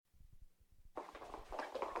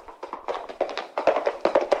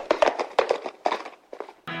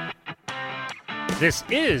This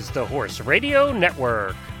is the Horse Radio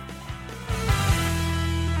Network.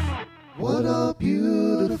 What a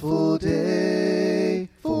beautiful day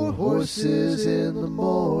for horses in the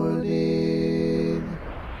morning.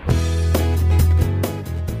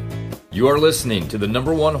 You are listening to the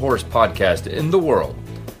number one horse podcast in the world.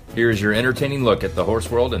 Here's your entertaining look at the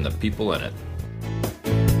horse world and the people in it.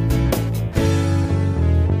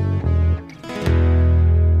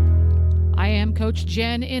 I am Coach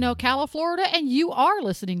Jen in Ocala, Florida, and you are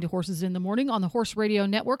listening to Horses in the Morning on the Horse Radio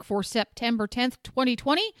Network for September 10th,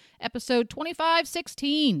 2020, episode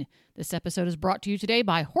 2516. This episode is brought to you today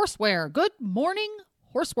by Horseware. Good morning,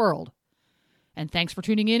 Horse World. And thanks for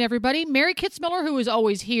tuning in, everybody. Mary Kitzmiller, who is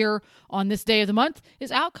always here on this day of the month,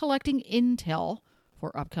 is out collecting intel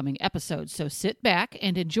for upcoming episodes. So sit back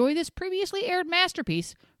and enjoy this previously aired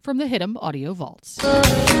masterpiece from the Hit'em Audio Vaults.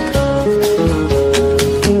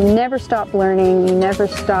 You never stop learning. You never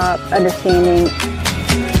stop understanding.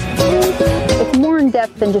 It's more in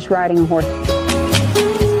depth than just riding a horse.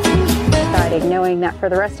 Exciting, knowing that for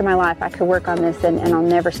the rest of my life I could work on this and I'll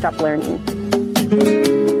never stop learning.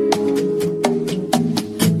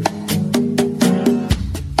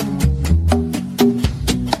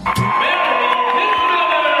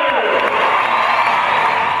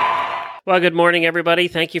 Well, good morning, everybody.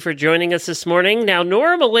 Thank you for joining us this morning. Now,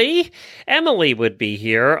 normally, Emily would be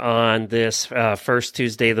here on this first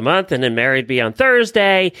Tuesday of the month, and then Mary would be on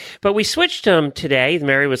Thursday, but we switched them today.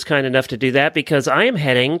 Mary was kind enough to do that because I am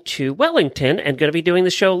heading to Wellington and going to be doing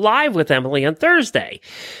the show live with Emily on Thursday.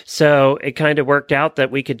 So it kind of worked out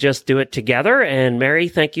that we could just do it together, and Mary,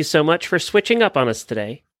 thank you so much for switching up on us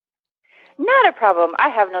today. Not a problem. I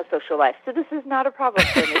have no social life, so this is not a problem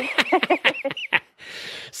for me.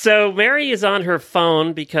 So Mary is on her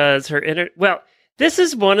phone because this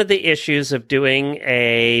is one of the issues of doing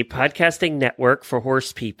a podcasting network for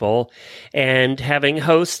horse people and having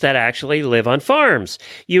hosts that actually live on farms.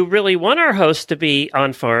 You really want our hosts to be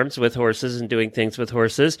on farms with horses and doing things with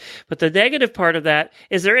horses, but the negative part of that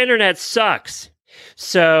is their internet sucks.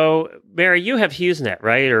 So, Mary, you have HughesNet,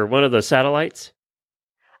 right? Or one of those satellites?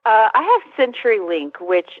 I have CenturyLink,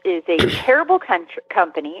 which is a terrible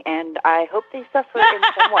company, and I hope they suffer in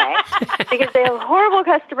some way because they have horrible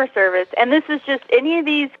customer service. And this is just any of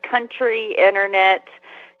these country internet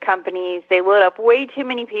companies. They load up way too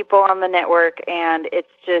many people on the network, and it's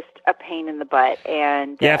just a pain in the butt.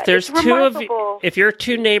 And yeah, if there's if your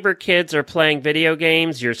two neighbor kids are playing video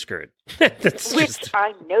games, you're screwed.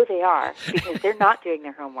 I know they are because they're not doing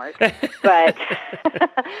their homework. But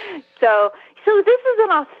So this is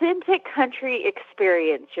an authentic country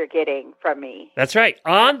experience you're getting from me. That's right.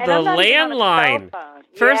 On the landline.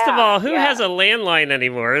 First of all, who has a landline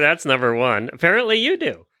anymore? That's number one. Apparently you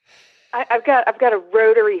do. I've got a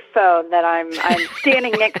rotary phone that I'm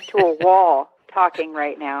standing next to a wall talking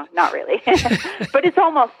right now. Not really, but it's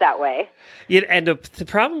almost that way. Yeah, and the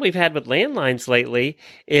problem we've had with landlines lately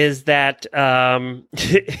is that the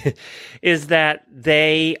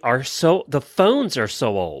phones are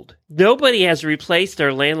so old. Nobody has replaced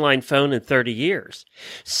their landline phone in 30 years.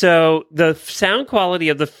 So the sound quality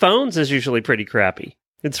of the phones is usually pretty crappy.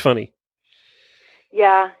 It's funny.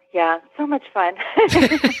 Yeah, so much fun.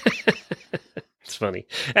 It's funny.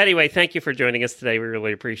 Anyway, thank you for joining us today. We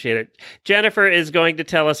really appreciate it. Jennifer is going to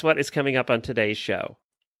tell us what is coming up on today's show.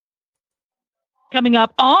 Coming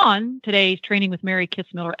up on today's Training with Mary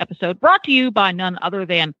Kitzmiller episode, brought to you by none other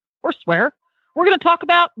than Horseware, we're going to talk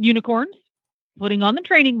about unicorns, putting on the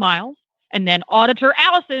training miles, and then Auditor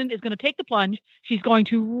Allison is going to take the plunge. She's going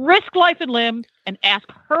to risk life and limb and ask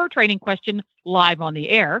her training question live on the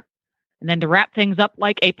air. And then to wrap things up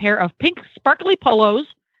like a pair of pink sparkly polos,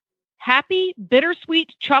 Happy Bittersweet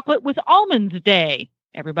Chocolate with Almonds Day.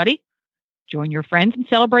 Everybody, join your friends in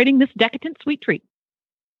celebrating this decadent sweet treat.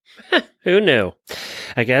 Who knew?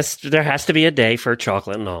 I guess there has to be a day for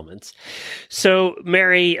chocolate and almonds. So,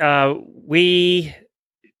 Mary, we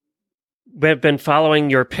have been following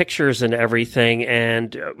your pictures and everything.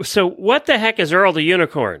 And so what the heck is Earl the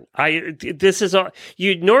Unicorn?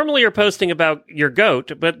 You normally are posting about your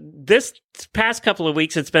goat, but this past couple of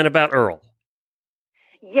weeks, it's been about Earl.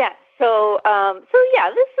 Yes. So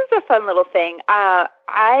this is a fun little thing.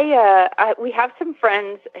 We have some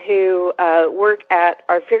friends who work at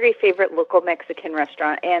our very favorite local Mexican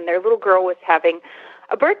restaurant, and their little girl was having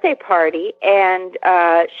a birthday party, and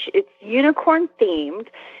it's unicorn themed.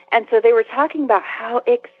 And so they were talking about how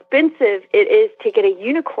expensive it is to get a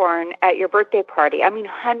unicorn at your birthday party. I mean,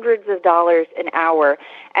 hundreds of dollars an hour,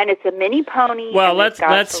 and it's a mini pony. Well,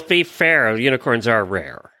 let's be fair. Unicorns are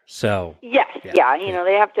rare. So yes, yeah. You know,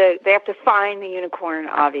 they have to find the unicorn,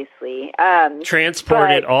 obviously.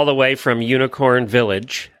 Transport it all the way from Unicorn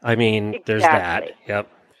Village. I mean, there's that. Yep.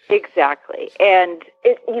 Exactly. And,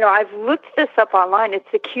 I've looked this up online.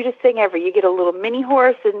 It's the cutest thing ever. You get a little mini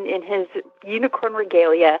horse in his unicorn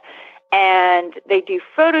regalia, and they do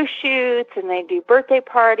photo shoots, and they do birthday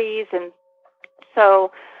parties. And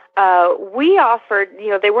so we offered,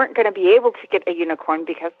 they weren't going to be able to get a unicorn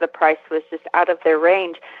because the price was just out of their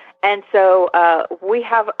range. And so we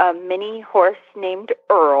have a mini horse named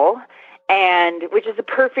Earl, which is a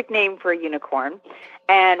perfect name for a unicorn.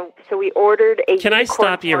 And so we ordered a Can I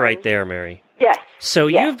stop you right there, Mary? Yes. So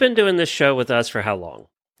you've been doing this show with us for how long?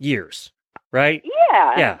 Years, right?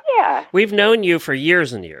 Yeah. We've known you for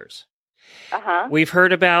years and years. Uh-huh. We've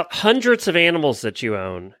heard about hundreds of animals that you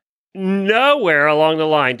own. Nowhere along the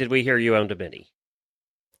line did we hear you owned a mini.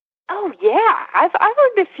 Oh, yeah. I've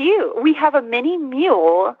owned a few. We have a mini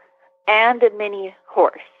mule and a mini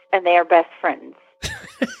horse, and they are best friends.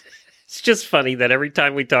 It's just funny that every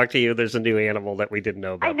time we talk to you, there's a new animal that we didn't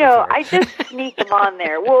know about. I know. Before. I just sneak them on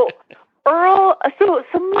there. Well, Earl, I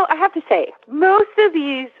have to say, most of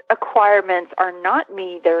these acquirements are not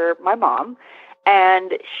me. They're my mom.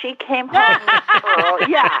 And she came home with Earl.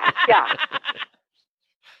 Yeah.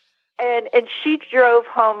 And she drove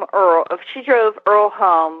Earl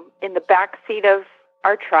home in the back seat of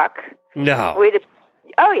our truck. No.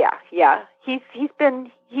 Oh yeah. He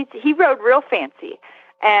rode real fancy.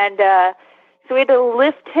 And so we had to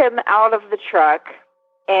lift him out of the truck,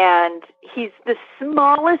 and he's the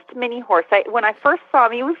smallest mini horse. When I first saw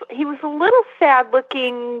him, he was a little sad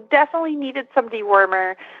looking, definitely needed some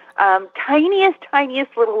dewormer, tiniest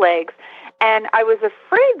little legs. And I was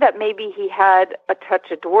afraid that maybe he had a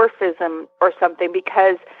touch of dwarfism or something,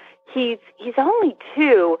 because he's only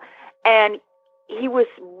 2, and he was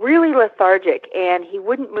really lethargic, and he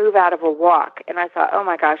wouldn't move out of a walk. And I thought, oh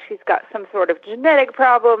my gosh, he's got some sort of genetic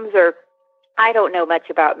problems, or I don't know much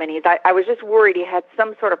about minis. I was just worried he had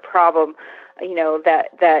some sort of problem,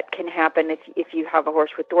 that can happen if you have a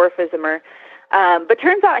horse with dwarfism. But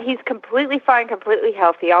turns out he's completely fine, completely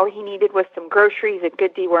healthy. All he needed was some groceries and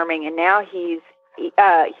good deworming, and now he's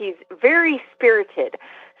very spirited.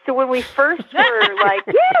 So when we first were like,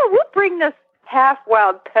 yeah, we'll bring this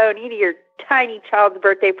half-wild pony to your tiny child's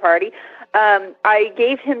birthday party, I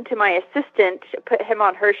gave him to my assistant, put him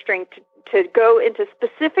on her string to go into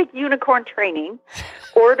specific unicorn training,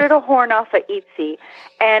 ordered a horn off of Etsy,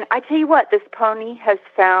 and I tell you what, this pony has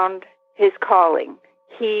found his calling.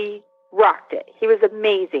 He rocked it. He was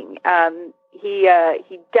amazing. He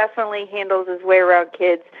definitely handles his way around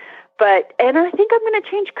kids. And I think I'm going to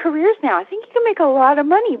change careers now. I think you can make a lot of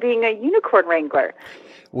money being a unicorn wrangler.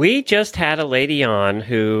 We just had a lady on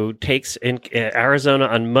who takes in Arizona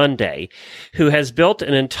on Monday, who has built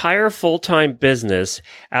an entire full-time business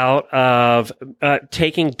out of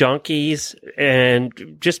taking donkeys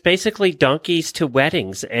and just basically donkeys to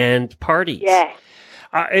weddings and parties. Yeah.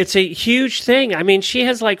 It's a huge thing. I mean, she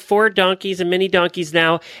has like 4 donkeys and mini donkeys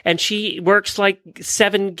now, and she works like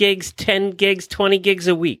 7 gigs, 10 gigs, 20 gigs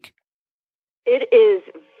a week. It is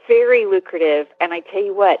very lucrative, and I tell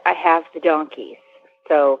you what, I have the donkeys,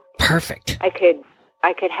 so perfect. I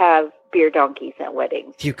could have beer donkeys at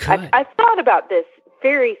weddings. You could. I've thought about this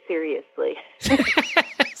very seriously,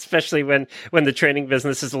 especially when the training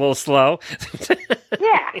business is a little slow.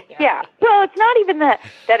 Yeah. Well, it's not even that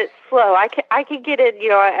it's slow. I could get it.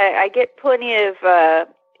 I get plenty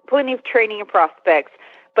of training and prospects.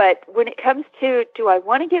 But when it comes to, do I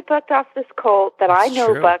want to get bucked off this colt that I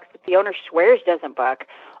know bucks, but the owner swears doesn't buck,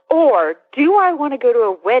 or do I want to go to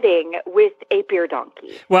a wedding with a beer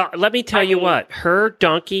donkey? Well, let me tell you what. Her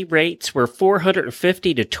donkey rates were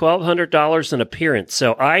 $450 to $1,200 an appearance.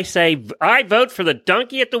 So I say I vote for the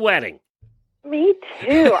donkey at the wedding. Me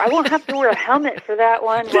too. I won't have to wear a helmet for that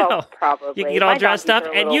one. No. Well, probably. You can get all dressed up,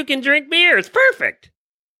 and you can drink beer. It's perfect.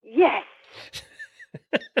 Yes.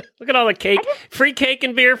 Look at all the free cake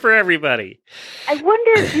and beer for everybody. I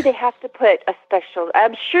wonder, do they have to put a special,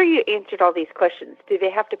 I'm sure you answered all these questions. Do they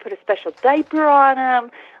have to put a special diaper on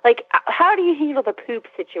them? Like, how do you handle the poop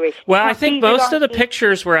situation? Well, I think most of the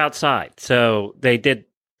pictures were outside. So they did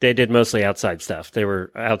mostly outside stuff. They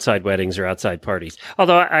were outside weddings or outside parties.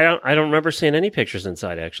 Although I don't remember seeing any pictures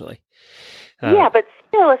inside, actually. Yeah, but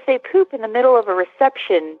still, if they poop in the middle of a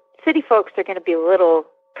reception, city folks are going to be a little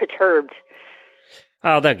perturbed.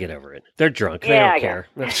 Oh, they'll get over it. They're drunk. They don't care.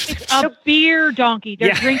 It's a beer donkey.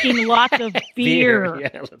 They're drinking lots of beer.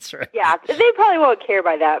 Yeah, that's right. Yeah, they probably won't care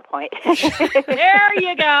by that point. There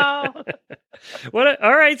you go.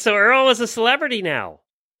 All right, so Earl is a celebrity now.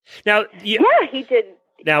 Now, yeah, he did.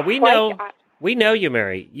 Now we know We know you,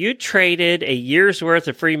 Mary. You traded a year's worth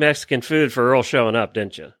of free Mexican food for Earl showing up,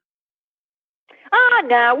 didn't you?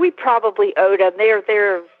 No, we probably owed them. They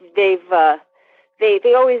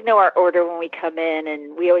always know our order when we come in,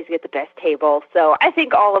 and we always get the best table. So I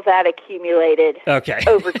think all of that accumulated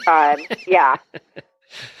over time. Yeah.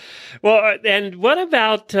 Well, and what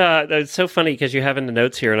about, it's so funny because you have in the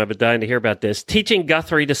notes here, and I've been dying to hear about this, teaching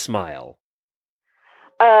Guthrie to smile.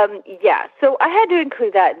 Yeah, so I had to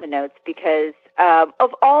include that in the notes because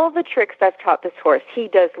of all the tricks I've taught this horse, he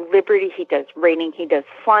does liberty, he does reining, he does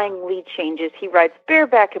flying lead changes, he rides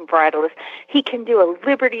bareback and bridleless, he can do a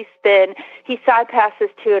liberty spin, he side passes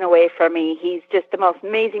to and away from me. He's just the most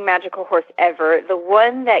amazing, magical horse ever. The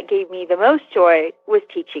one that gave me the most joy was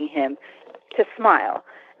teaching him to smile.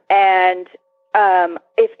 And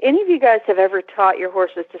if any of you guys have ever taught your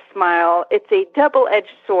horses to smile, it's a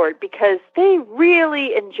double-edged sword because they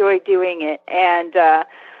really enjoy doing it. And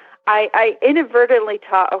I inadvertently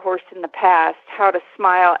taught a horse in the past how to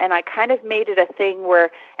smile, and I kind of made it a thing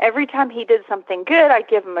where every time he did something good, I'd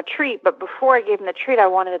give him a treat, but before I gave him the treat, I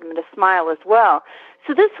wanted him to smile as well.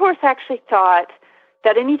 So this horse actually thought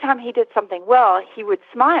that anytime he did something well, he would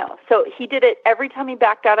smile. So he did it every time he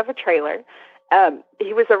backed out of a trailer.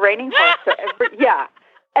 He was a reining horse, so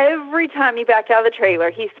every time he backed out of the trailer,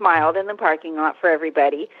 he smiled in the parking lot for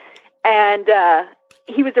everybody. And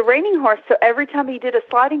he was a reining horse, so every time he did a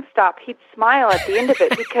sliding stop, he'd smile at the end of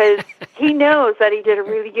it because he knows that he did a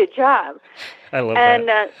really good job. I love that.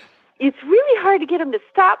 And it's really hard to get him to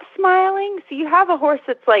stop smiling. So you have a horse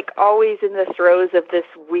that's like always in the throes of this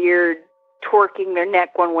weird torquing their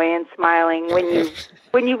neck one way and smiling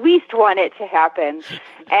when you least want it to happen.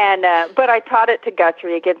 And but I taught it to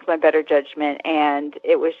Guthrie against my better judgment, and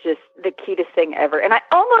it was just the cutest thing ever. And I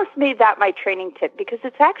almost made that my training tip because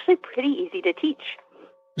it's actually pretty easy to teach.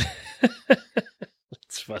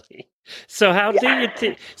 That's funny. So how do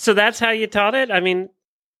you so that's how you taught it? I mean,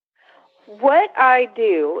 what I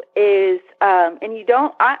do is, and you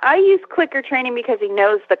don't, I use clicker training because he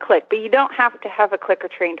knows the click, but you don't have to have a clicker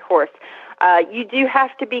trained horse. You do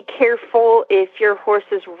have to be careful if your horse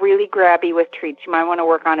is really grabby with treats. You might want to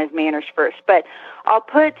work on his manners first. But I'll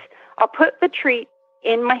put the treat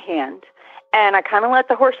in my hand, and I kind of let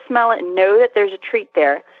the horse smell it and know that there's a treat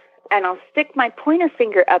there. And I'll stick my pointer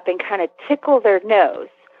finger up and kind of tickle their nose.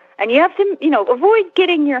 And you have to, avoid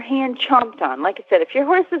getting your hand chomped on. Like I said, if your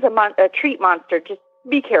horse is a treat monster, just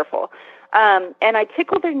be careful. And I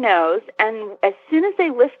tickle their nose, and as soon as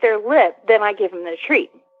they lift their lip, then I give them the treat.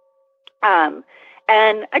 And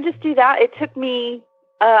I just do that. It took me,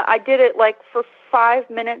 I did it like for 5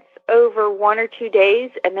 minutes over 1 or 2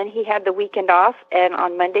 days, and then he had the weekend off, and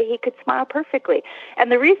on Monday he could smile perfectly. And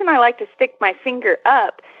the reason I like to stick my finger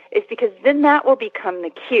up is because then that will become the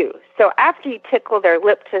cue. So after you tickle their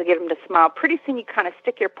lip to get them to smile, pretty soon you kind of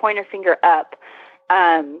stick your pointer finger up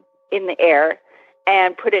in the air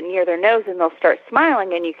and put it near their nose, and they'll start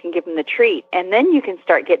smiling, and you can give them the treat. And then you can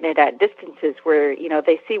start getting it at distances where,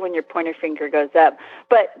 they see when your pointer finger goes up.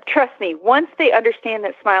 But trust me, once they understand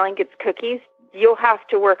that smiling gets cookies, you'll have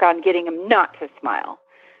to work on getting them not to smile.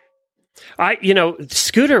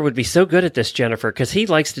 Scooter would be so good at this, Jennifer, because he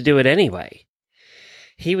likes to do it anyway.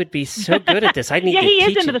 He would be so good at this. I need to teach him.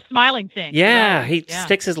 He is into the smiling thing. Yeah, he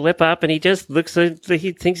sticks his lip up and he just looks like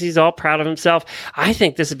he thinks he's all proud of himself. I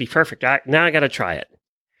think this would be perfect. Now I got to try it.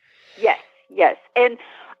 Yes. And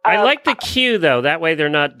I like the cue, though. That way they're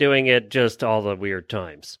not doing it just all the weird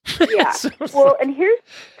times. Yeah. Well, and here's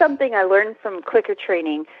something I learned from clicker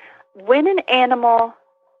training. When an animal,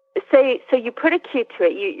 so you put a cue to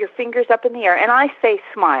it, your finger's up in the air, and I say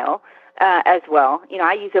smile as well.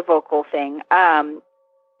 I use a vocal thing.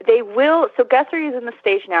 They will, so Guthrie is in the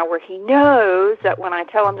stage now where he knows that when I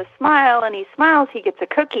tell him to smile and he smiles, he gets a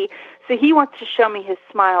cookie. So he wants to show me his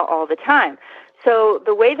smile all the time. So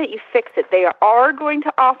the way that you fix it, they are going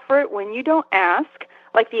to offer it when you don't ask.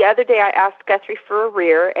 Like the other day I asked Guthrie for a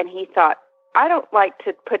rear, and he thought, I don't like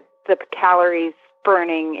to put the calories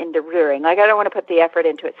burning into rearing. Like I don't want to put the effort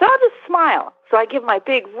into it. So I'll just smile. So I give my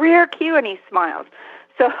big rear cue and he smiles.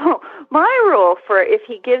 So my rule for if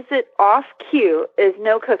he gives it off cue is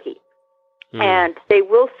no cookie. And they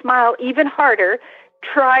will smile even harder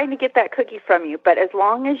trying to get that cookie from you. But as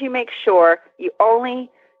long as you make sure you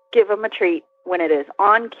only give them a treat when it is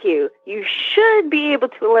on cue, you should be able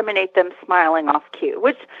to eliminate them smiling off cue,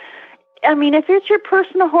 which, I mean, if it's your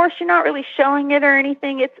personal horse, you're not really showing it or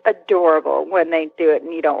anything. It's adorable when they do it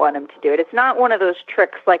and you don't want them to do it. It's not one of those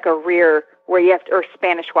tricks like a rear where you have to, or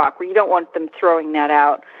Spanish walk, where you don't want them throwing that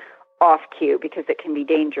out off cue because it can be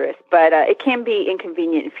dangerous. But it can be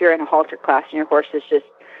inconvenient if you're in a halter class and your horse is just,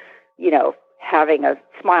 having a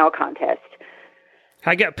smile contest.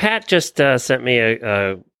 Pat just sent me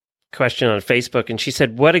a question on Facebook, and she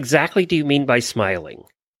said, "What exactly do you mean by smiling?"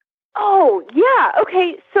 Oh, yeah.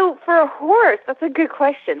 Okay. So for a horse, that's a good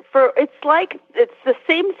question. It's the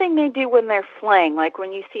same thing they do when they're flaying. Like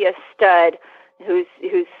when you see a stud who's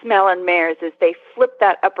smelling mares, is they flip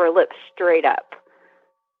that upper lip straight up.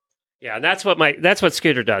 Yeah, and that's what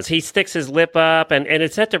Scooter does. He sticks his lip up, and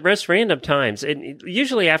it's at the most random times, and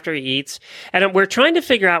usually after he eats. And we're trying to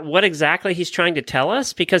figure out what exactly he's trying to tell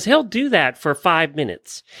us, because he'll do that for 5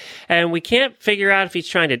 minutes. And we can't figure out if he's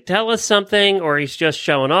trying to tell us something, or he's just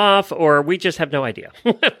showing off, or we just have no idea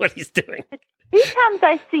what he's doing. Sometimes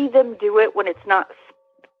I see them do it when it's not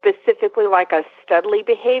specifically like a studly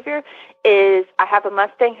behavior. I have a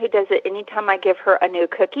Mustang who does it anytime I give her a new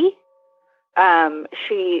cookie.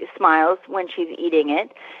 She smiles when she's eating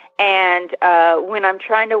it. And when I'm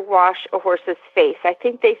trying to wash a horse's face, I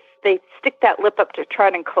think they stick that lip up to try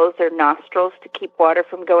and close their nostrils to keep water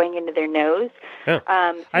from going into their nose. Oh.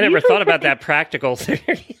 I never thought about that practical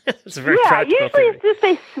theory. It's a very practical usually theory. It's just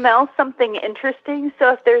they smell something interesting.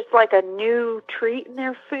 So if there's like a new treat in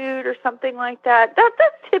their food or something like that,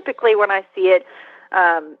 that's typically when I see it,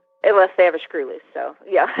 unless they have a screw loose. So,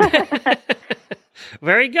 yeah.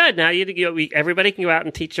 Very good. Now everybody can go out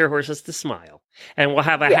and teach their horses to smile, and we'll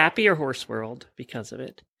have a happier horse world because of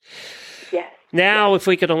it. Yes. Now, if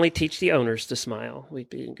we could only teach the owners to smile, we'd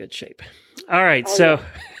be in good shape. All right.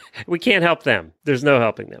 We can't help them. There's no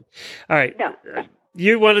helping them. All right. No.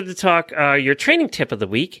 You wanted to talk, your training tip of the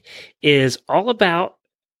week is all about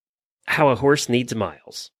how a horse needs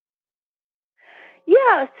miles.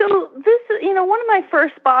 Yeah. So this, one of my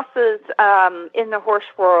first bosses in the horse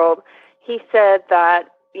world, he said that,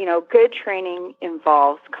 good training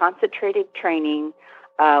involves concentrated training,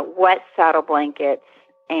 wet saddle blankets,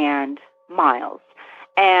 and miles.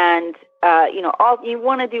 And, you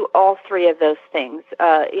want to do all three of those things.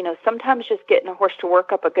 Sometimes just getting a horse to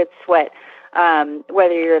work up a good sweat,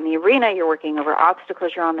 whether you're in the arena, you're working over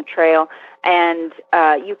obstacles, you're on the trail, and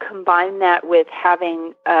you combine that with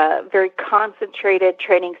having very concentrated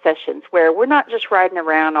training sessions where we're not just riding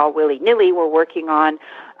around all willy-nilly, we're working on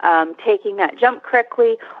taking that jump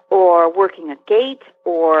correctly, or working a gait,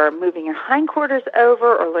 or moving your hindquarters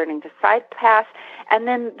over, or learning to side pass. And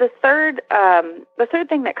then the third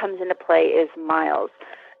thing that comes into play is miles.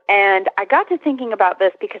 And I got to thinking about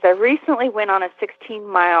this because I recently went on a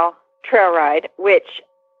 16-mile trail ride, which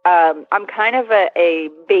I'm kind of a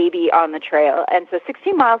baby on the trail. And so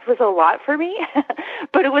 16 miles was a lot for me,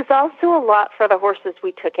 but it was also a lot for the horses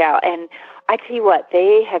we took out. And I tell you what,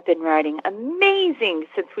 they have been riding amazing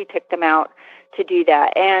since we took them out to do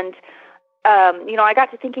that. And, I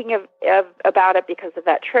got to thinking about it because of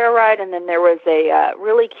that trail ride. And then there was a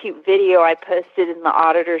really cute video I posted in the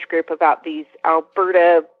auditors group about these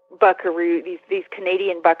Alberta buckaroo, these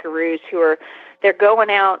Canadian buckaroos they're going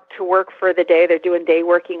out to work for the day. They're doing day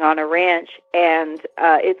working on a ranch, and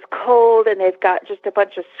it's cold, and they've got just a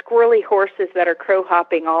bunch of squirrely horses that are crow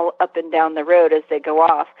hopping all up and down the road as they go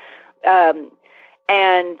off.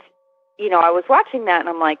 I was watching that, and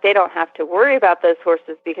I'm like, they don't have to worry about those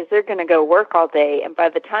horses because they're going to go work all day. And by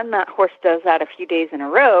the time that horse does that a few days in a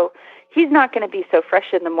row, he's not going to be so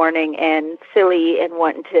fresh in the morning and silly and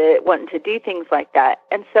wanting to do things like that.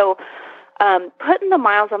 And so putting the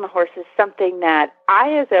miles on the horse is something that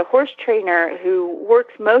I, as a horse trainer who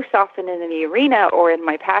works most often in the arena or in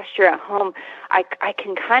my pasture at home, I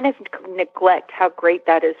can kind of neglect how great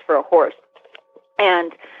that is for a horse.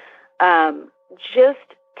 And just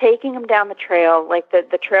taking them down the trail, like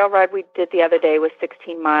the trail ride we did the other day was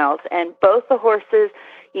 16 miles, and both the horses,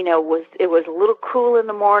 it was a little cool in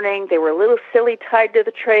the morning. They were a little silly tied to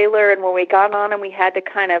the trailer, and when we got on them, we had to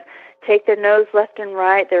kind of take their nose left and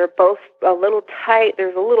right. They were both a little tight. There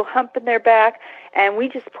was a little hump in their back, and we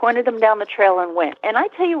just pointed them down the trail and went. And I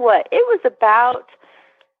tell you what, it was about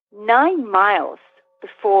 9 miles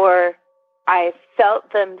before I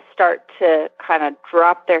felt them start to kind of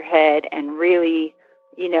drop their head and really,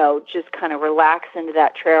 just kind of relax into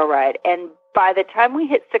that trail ride. And by the time we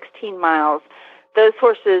hit 16 miles, those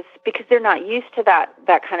horses, because they're not used to that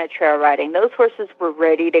kind of trail riding, those horses were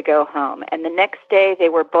ready to go home. And the next day, they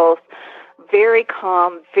were both very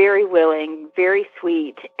calm, very willing, very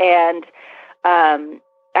sweet. And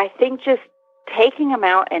I think just taking them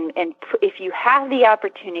out and if you have the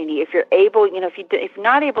opportunity, if you're able, if you're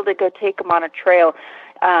not able to go take them on a trail,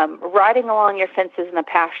 riding along your fences in the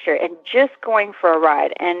pasture and just going for a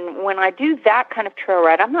ride. And when I do that kind of trail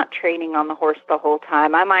ride, I'm not training on the horse the whole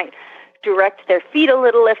time. I might direct their feet a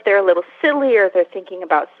little if they're a little silly or they're thinking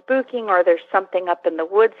about spooking or there's something up in the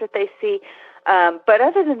woods that they see. But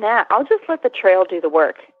other than that, I'll just let the trail do the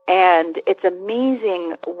work. And it's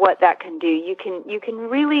amazing what that can do. You can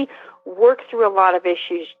really work through a lot of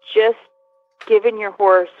issues just giving your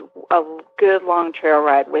horse a good long trail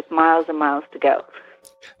ride with miles and miles to go.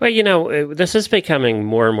 Well, this is becoming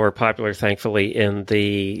more and more popular, thankfully, in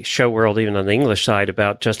the show world, even on the English side,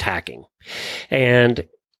 about just hacking. And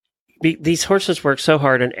these horses work so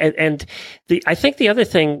hard. And I think the other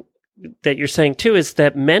thing that you're saying too is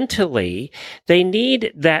that mentally they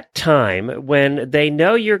need that time when they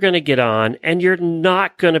know you're going to get on and you're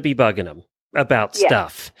not going to be bugging them about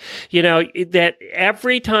stuff. That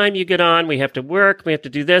every time you get on, we have to work, we have to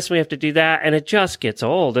do this, we have to do that, and it just gets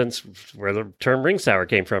old. And it's where the term ring sour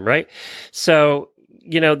came from, right? So,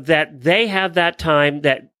 that they have that time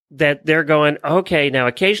that they're going, okay, now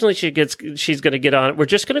occasionally she's going to get on. We're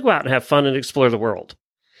just going to go out and have fun and explore the world.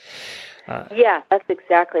 Yeah, that's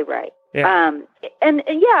exactly right. Yeah. And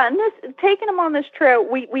this taking them on this trail,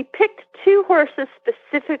 we picked two horses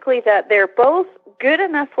specifically that they're both good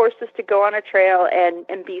enough horses to go on a trail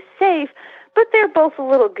and be safe, but they're both a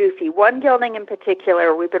little goofy. One gelding in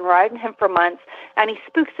particular, we've been riding him for months, and he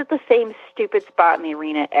spooks at the same stupid spot in the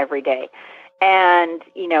arena every day. And,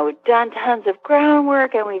 we've done tons of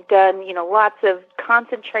groundwork, and we've done, lots of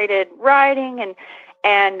concentrated riding, and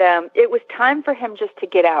it was time for him just to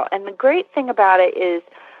get out. And the great thing about it is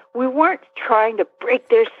we weren't trying to break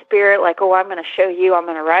their spirit like, oh, I'm going to show you, I'm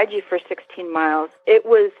going to ride you for 16 miles. It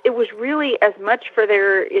was really as much for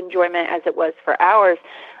their enjoyment as it was for ours.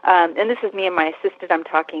 And this is me and my assistant I'm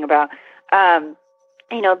talking about.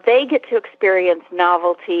 They get to experience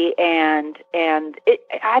novelty, and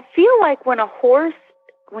I feel like when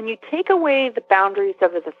you take away the boundaries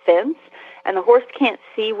of the fence, and the horse can't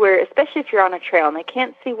see where, especially if you're on a trail, and they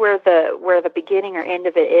can't see where the beginning or end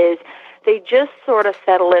of it is, they just sort of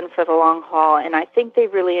settle in for the long haul. And I think they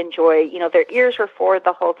really enjoy, their ears were forward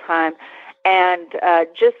the whole time, and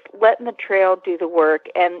just letting the trail do the work.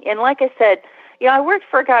 And like I said, I worked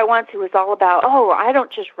for a guy once who was all about, I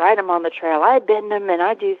don't just ride him on the trail. I bend him, and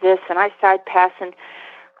I do this, and I side pass. And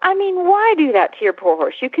I mean, why do that to your poor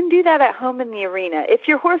horse? You can do that at home in the arena. If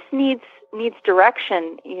your horse needs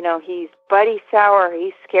direction, he's buddy sour,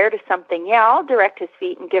 he's scared of something, I'll direct his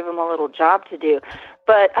feet and give him a little job to do.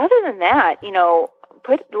 But other than that,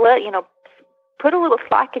 put a little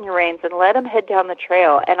slack in your reins and let him head down the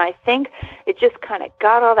trail. And I think it just kind of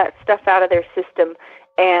got all that stuff out of their system,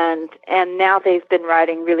 and now they've been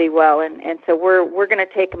riding really well. And so we're going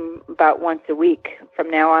to take them about once a week from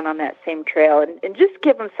now on that same trail, and just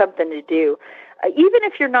give them something to do. Even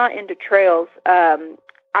if you're not into trails,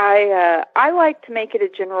 I like to make it a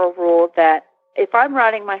general rule that if I'm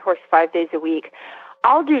riding my horse 5 days a week,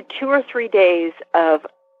 I'll do 2 or 3 days of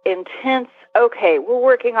intense, okay, we're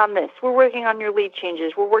working on this, we're working on your lead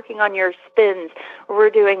changes, we're working on your spins, we're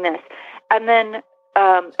doing this. And then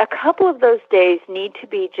a couple of those days need to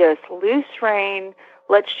be just loose rein,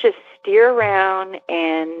 let's just steer around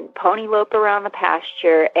and pony lope around the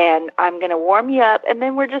pasture, and I'm going to warm you up, and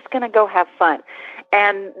then we're just going to go have fun.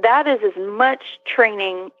 And that is as much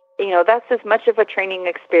training, that's as much of a training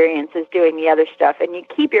experience as doing the other stuff. And you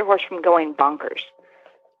keep your horse from going bonkers.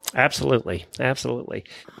 Absolutely. Absolutely.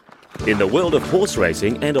 In the world of horse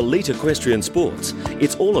racing and elite equestrian sports,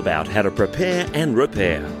 it's all about how to prepare and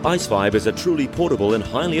repair. IceVibe is a truly portable and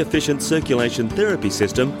highly efficient circulation therapy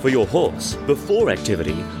system for your horse. Before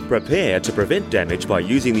activity, prepare to prevent damage by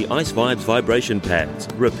using the IceVibe's vibration pads.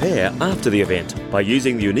 Repair after the event by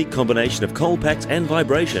using the unique combination of cold packs and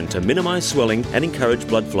vibration to minimize swelling and encourage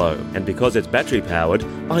blood flow. And because it's battery powered,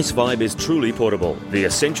 IceVibe is truly portable. The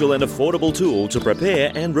essential and affordable tool to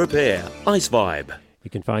prepare and repair. IceVibe. You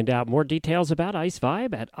can find out more details about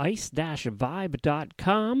IceVibe at ice-vibe.com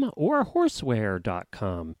or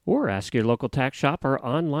horseware.com, or ask your local tack shop or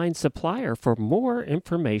online supplier for more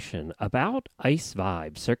information about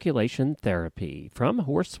IceVibe circulation therapy from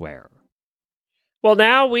Horseware. Well,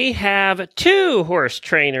 now we have 2 horse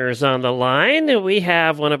trainers on the line. We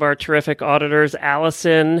have one of our terrific auditors,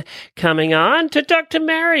 Allison, coming on to talk to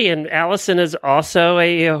Mary. And Allison is also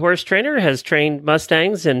a horse trainer, has trained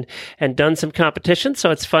Mustangs and done some competition.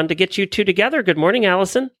 So it's fun to get you 2 together. Good morning,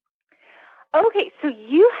 Allison. Okay, so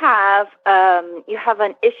you have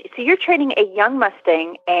an issue. So you're training a young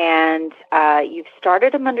Mustang, and you've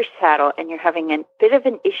started him under saddle, and you're having a bit of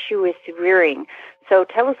an issue with rearing. So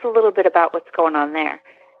tell us a little bit about what's going on there.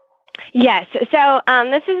 Yes. So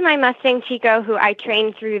this is my Mustang Chico, who I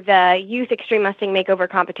trained through the Youth Extreme Mustang Makeover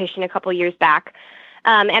competition a couple years back.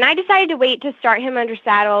 And I decided to wait to start him under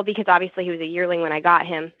saddle because obviously he was a yearling when I got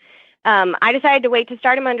him. I decided to wait to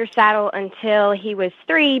start him under saddle until he was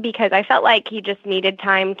 3 because I felt like he just needed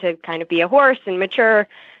time to kind of be a horse and mature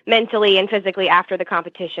mentally and physically after the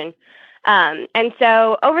competition. And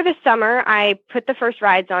so over the summer, I put the first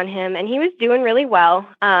rides on him, and he was doing really well.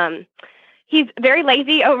 He's very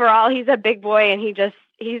lazy overall. He's a big boy, and he's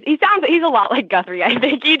a lot like Guthrie, I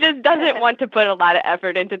think. He just doesn't want to put a lot of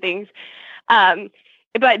effort into things.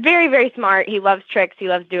 But very, very smart. He loves tricks. He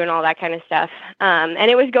loves doing all that kind of stuff.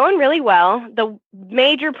 And it was going really well. The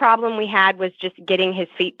major problem we had was just getting his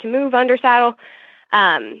feet to move under saddle.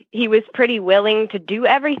 He was pretty willing to do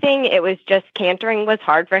everything. It was just cantering was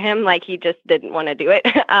hard for him. Like, he just didn't want to do it.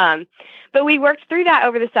 But we worked through that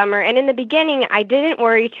over the summer. And in the beginning, I didn't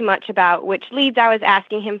worry too much about which leads I was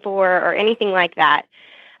asking him for or anything like that.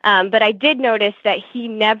 But I did notice that he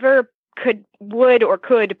never could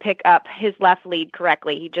pick up his left lead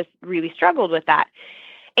correctly. He just really struggled with that.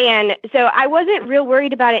 And so I wasn't real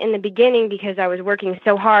worried about it in the beginning because I was working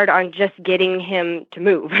so hard on just getting him to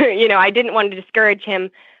move. I didn't want to discourage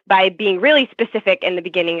him by being really specific in the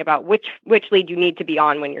beginning about which lead you need to be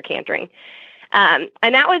on when you're cantering. And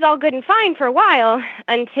that was all good and fine for a while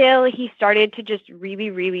until he started to just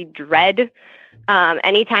really, really dread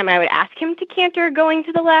anytime I would ask him to canter going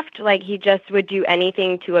to the left. Like, he just would do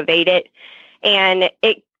anything to evade it. And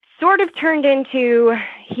it sort of turned into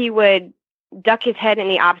he would duck his head in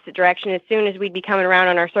the opposite direction as soon as we'd be coming around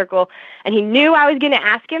on our circle. And he knew I was going to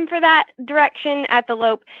ask him for that direction at the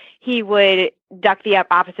lope. He would duck the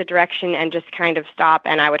opposite direction and just kind of stop,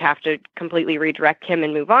 and I would have to completely redirect him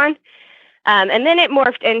and move on. And then it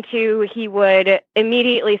morphed into he would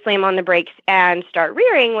immediately slam on the brakes and start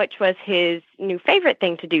rearing, which was his new favorite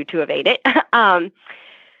thing to do to evade it.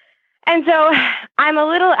 And so I'm a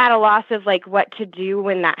little at a loss of like what to do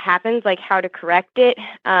when that happens, like how to correct it.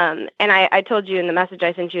 And I told you in the message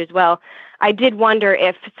I sent you as well, I did wonder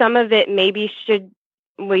if some of it maybe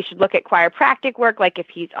we should look at chiropractic work, like if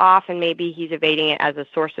he's off and maybe he's evading it as a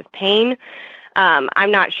source of pain.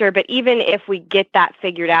 I'm not sure, but even if we get that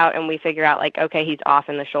figured out and we figure out like, okay, he's off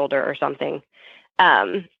in the shoulder or something,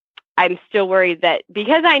 I'm still worried that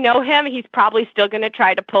because I know him, he's probably still going to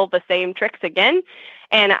try to pull the same tricks again.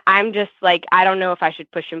 And I'm just like, I don't know if I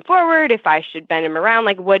should push him forward, if I should bend him around.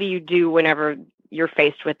 Like, what do you do whenever you're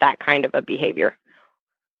faced with that kind of a behavior?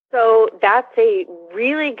 So that's a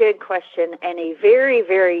really good question and a very,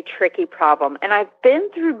 very tricky problem. And I've been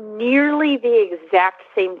through nearly the exact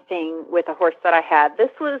same thing with a horse that I had. This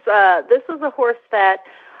was a horse that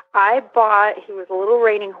I bought. He was a little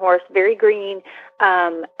reining horse, very green,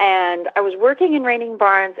 and I was working in reining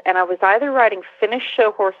barns, and I was either riding finished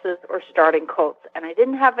show horses or starting colts, and I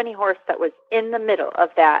didn't have any horse that was in the middle of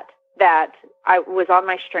that I was on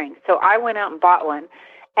my string. So I went out and bought one,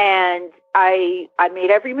 and I made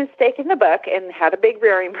every mistake in the book and had a big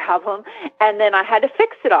rearing problem, and then I had to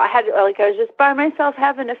fix it all. I was just by myself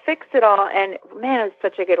having to fix it all, and man, it was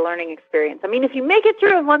such a good learning experience. I mean, if you make it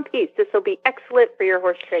through in one piece, this will be excellent for your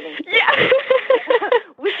horse training. Yeah.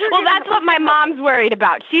 Well, that's what my mom's worried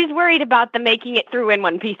about. She's worried about the making it through in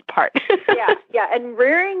one piece part. Yeah, and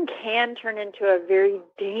rearing can turn into a very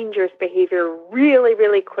dangerous behavior really,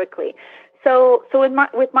 really quickly. So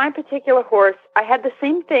with my particular horse, I had the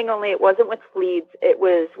same thing, only it wasn't with leads. It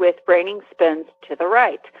was with reining spins to the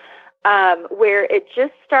right, where it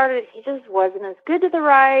just started. He just wasn't as good to the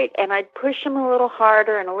right, and I'd push him a little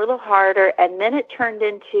harder, and then it turned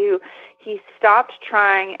into he stopped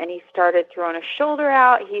trying, and he started throwing a shoulder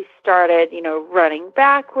out. He started, running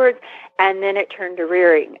backwards, and then it turned to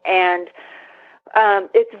rearing. And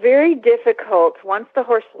it's very difficult once the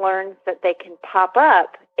horse learns that they can pop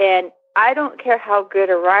up, and I don't care how good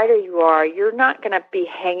a rider you are, you're not going to be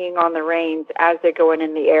hanging on the reins as they're going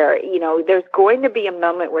in the air. There's going to be a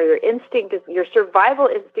moment where your survival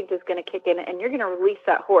instinct is going to kick in, and you're going to release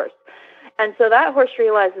that horse. And so that horse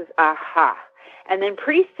realizes, aha. And then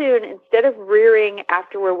pretty soon, instead of rearing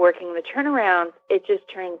after we're working the turnarounds, it just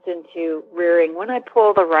turns into rearing when I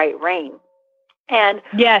pull the right rein. And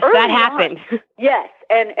yes, that happened. Yes,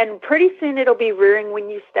 and pretty soon it'll be rearing when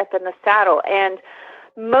you step in the saddle. And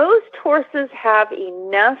most horses have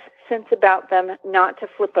enough sense about them not to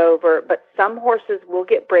flip over, but some horses will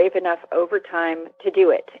get brave enough over time to do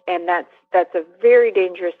it, and that's a very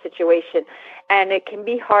dangerous situation, and it can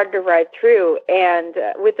be hard to ride through. And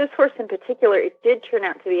with this horse in particular, it did turn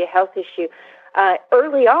out to be a health issue.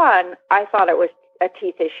 Early on, I thought it was a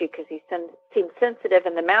teeth issue because he seemed sensitive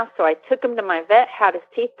in the mouth, so I took him to my vet, had his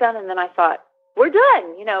teeth done, and then I thought, we're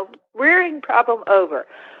done, rearing problem over.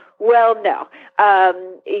 Well, no.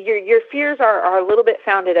 Your fears are a little bit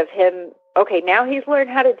founded of him. Okay, now he's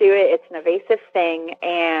learned how to do it. It's an evasive thing,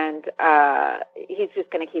 and he's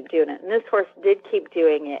just going to keep doing it. And this horse did keep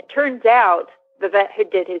doing it. Turns out the vet who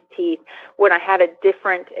did his teeth, when I had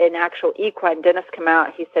an actual equine dentist come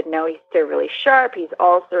out, he said, no, he's still really sharp. He's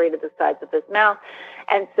ulcerated the sides of his mouth.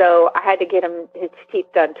 And so I had to get his teeth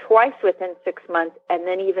done twice within 6 months. And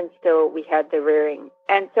then even still, we had the rearing.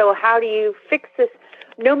 And so how do you fix this?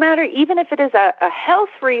 No matter, even if it is a health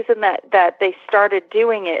reason that they started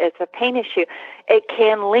doing it, it's a pain issue, it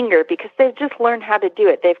can linger because they've just learned how to do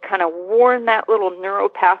it. They've kind of worn that little neural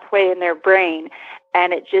pathway in their brain,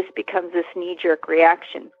 and it just becomes this knee-jerk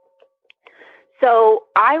reaction. So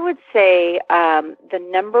I would say the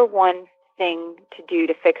number one thing to do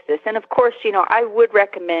to fix this, and of course, I would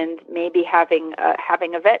recommend maybe having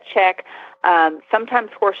a vet check. Sometimes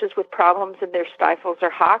horses with problems in their stifles or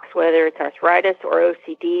hocks, whether it's arthritis or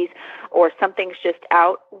OCDs or something's just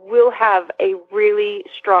out, will have a really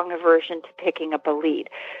strong aversion to picking up a lead.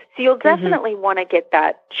 So you'll definitely want to get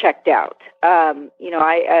that checked out.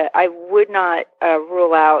 I would not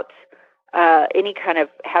rule out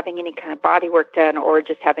having any kind of body work done, or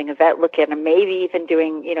just having a vet look at him, maybe even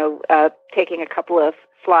doing, taking a couple of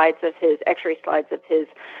X-ray slides of his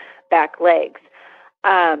back legs.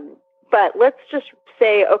 But let's just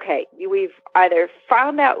say, okay, we've either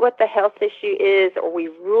found out what the health issue is, or we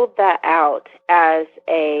ruled that out as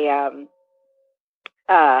an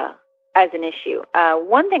issue.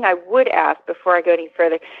 One thing I would ask before I go any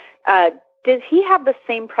further, does he have the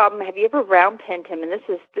same problem? Have you ever round pinned him? And this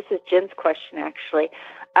is Jen's question, actually.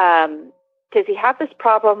 Does he have this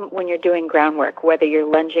problem when you're doing groundwork, whether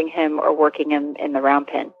you're lunging him or working him in the round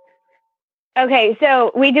pin? Okay,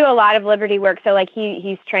 so we do a lot of liberty work. So like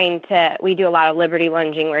he's trained we do a lot of liberty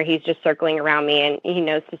lunging where he's just circling around me and he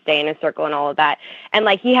knows to stay in a circle and all of that. And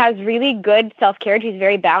like he has really good self-carriage. He's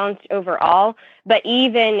very balanced overall. But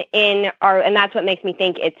even and that's what makes me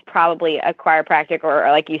think it's probably a chiropractic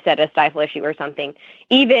or like you said, a stifle issue or something.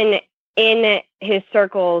 Even in his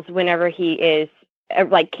circles, whenever he is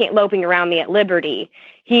loping around me at liberty,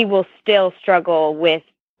 he will still struggle with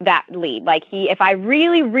that lead. Like if I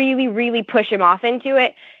really, really, really push him off into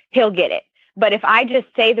it, he'll get it. But if I just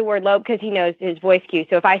say the word lope, because he knows his voice cue,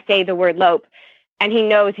 so if I say the word lope and he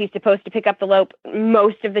knows he's supposed to pick up the lope,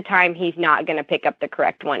 most of the time he's not going to pick up the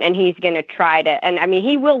correct one. And he's going to try to, and I mean,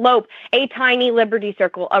 he will lope a tiny liberty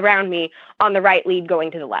circle around me on the right lead going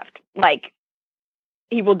to the left. Like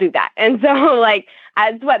he will do that. And so like,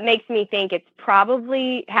 that's what makes me think it's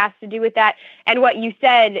probably has to do with that. And what you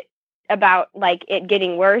said about like it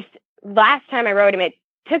getting worse. Last time I rode him, it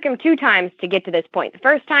took him 2 times to get to this point. The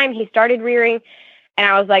first time he started rearing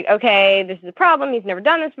and I was like, okay, this is a problem. He's never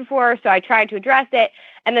done this before. So I tried to address it.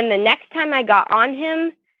 And then the next time I got on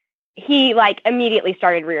him, he like immediately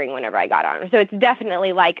started rearing whenever I got on him. So it's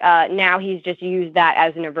definitely like now he's just used that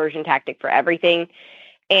as an aversion tactic for everything.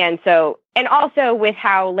 And so, and also with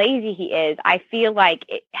how lazy he is, I feel like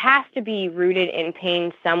it has to be rooted in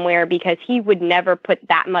pain somewhere because he would never put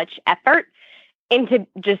that much effort into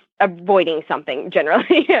just avoiding something generally.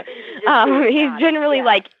 He's generally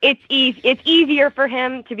like, it's easier for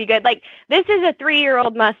him to be good. Like this is a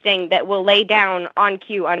 3-year-old Mustang that will lay down on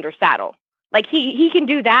cue under saddle. Like he can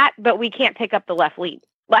do that, but we can't pick up the left lead.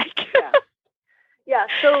 Like, Yeah,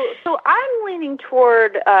 so I'm leaning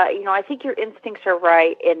toward, I think your instincts are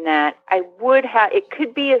right in that it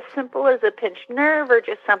could be as simple as a pinched nerve or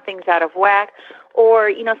just something's out of whack.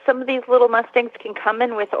 Or, some of these little Mustangs can come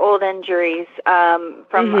in with old injuries from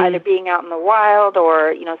either being out in the wild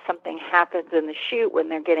or, something happens in the chute when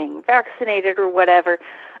they're getting vaccinated or whatever.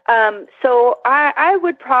 So I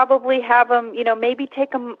would probably have them, maybe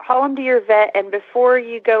haul them to your vet, and before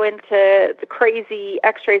you go into the crazy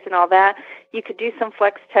x-rays and all that, you could do some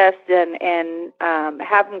flex tests and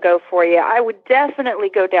have them go for you. I would definitely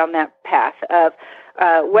go down that path of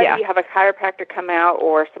whether you have a chiropractor come out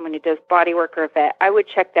or someone who does body work or a vet. I would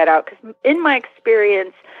check that out because in my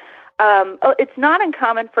experience, it's not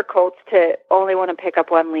uncommon for colts to only want to pick up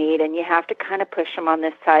one lead, and you have to kind of push them on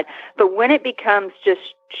this side. But when it becomes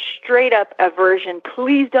just straight up aversion,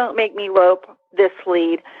 please don't make me lope this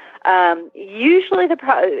lead. Usually,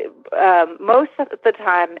 most of the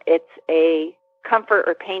time, it's a comfort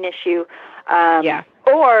or pain issue.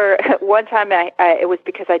 Or one time it was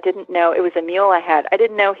because I didn't know, it was a mule I had. I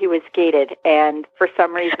didn't know he was gated, and for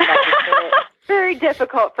some reason that just made it very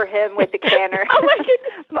difficult for him with the canter. Oh my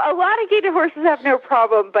goodness. A lot of gated horses have no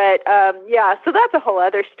problem, but so that's a whole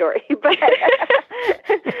other story. But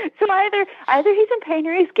so either he's in pain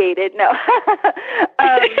or he's gated. No.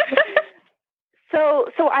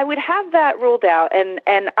 So I would have that ruled out,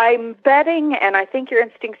 and I'm betting, and I think your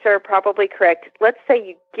instincts are probably correct. Let's say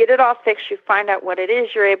you get it all fixed, you find out what it is,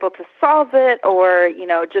 you're able to solve it, or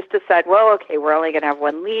just decide, well, okay, we're only going to have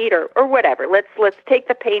one lead, or whatever. Let's take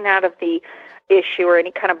the pain out of the issue or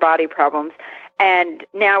any kind of body problems. And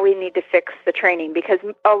now we need to fix the training, because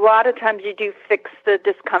a lot of times you do fix the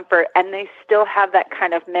discomfort and they still have that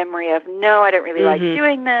kind of memory of, no, I don't really like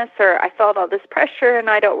doing this, or I felt all this pressure and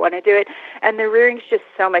I don't want to do it. And the rearing's just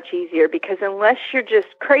so much easier, because unless you're just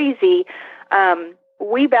crazy,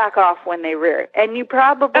 we back off when they rear. And you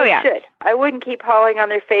probably should. I wouldn't keep hauling on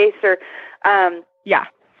their face or,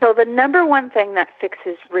 So the number one thing that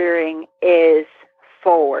fixes rearing is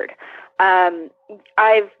forward.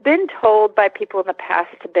 I've been told by people in the past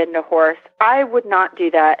to bend a horse. I would not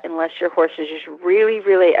do that unless your horse is just really,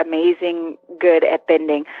 really amazing, good at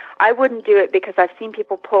bending. I wouldn't do it because I've seen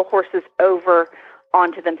people pull horses over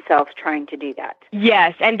onto themselves trying to do that.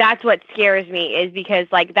 Yes, and that's what scares me, is because,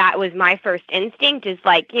 like, that was my first instinct, is,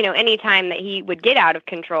 like, you know, anytime that he would get out of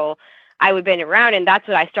control, I would bend around, and that's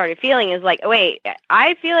what I started feeling, is like, oh, wait,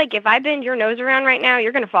 I feel like if I bend your nose around right now,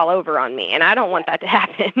 you're going to fall over on me, and I don't want that to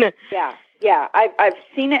happen. Yeah, I've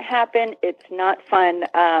seen it happen. It's not fun.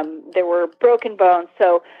 There were broken bones,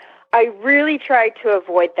 so I really tried to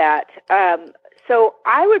avoid that. So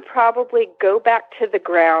I would probably go back to the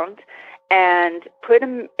ground and put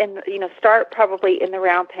him in, start probably in the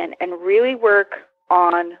round pen and really work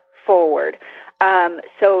on forward.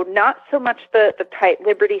 So not so much the tight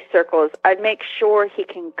liberty circles. I'd make sure he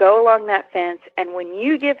can go along that fence, and when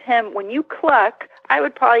you cluck, I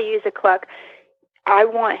would probably use a cluck. I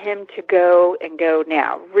want him to go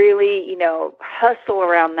now. Really, hustle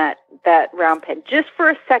around that round pen just for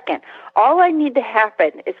a second. All I need to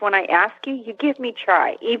happen is when I ask you, you give me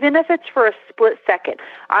try, even if it's for a split second.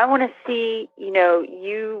 I want to see,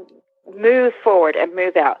 you move forward and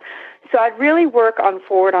move out. So I'd really work on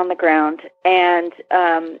forward on the ground. And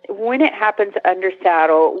when it happens under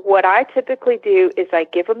saddle, what I typically do is I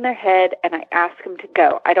give them their head and I ask them to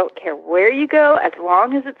go. I don't care where you go, as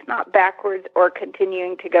long as it's not backwards or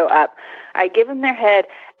continuing to go up. I give them their head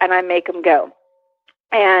and I make them go.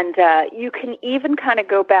 And you can even kind of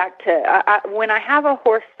go back to when I have a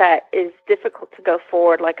horse that is difficult to go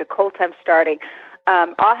forward, like a colt I'm starting,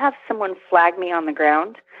 I'll have someone flag me on the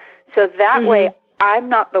ground. So that way I'm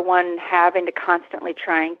not the one having to constantly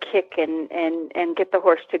try and kick and get the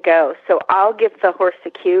horse to go. So I'll give the horse a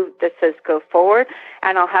cue that says go forward,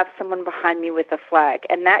 and I'll have someone behind me with a flag.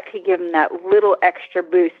 And that could give them that little extra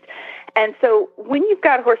boost. And so when you've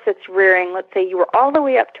got a horse that's rearing, let's say you were all the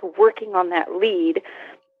way up to working on that lead,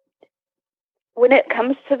 when it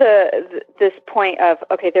comes to this point of,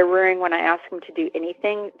 okay, they're rearing when I ask them to do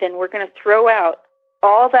anything, then we're going to throw out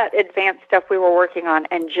all that advanced stuff we were working on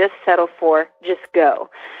and just settle for just go.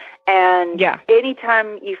 And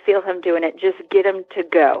anytime you feel him doing it, just get him to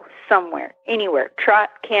go somewhere, anywhere, trot,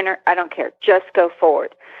 canter, I don't care, just go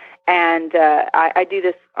forward. And I do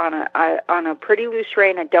this on a pretty loose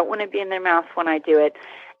rein. I don't want to be in their mouth when I do it.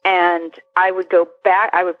 And I would go back,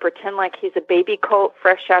 I would pretend like he's a baby colt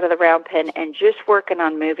fresh out of the round pen and just working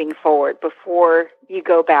on moving forward before you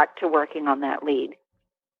go back to working on that lead.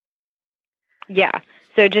 Yeah.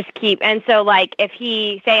 So just keep, and so like if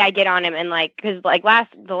he, say I get on him and like, because like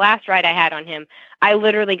the last ride I had on him, I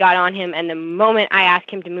literally got on him, and the moment I asked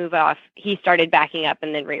him to move off, he started backing up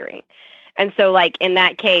and then rearing. And so like in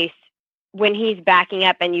that case, when he's backing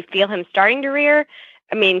up and you feel him starting to rear,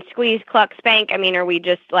 I mean, squeeze, cluck, spank, I mean, are we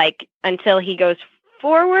just like until he goes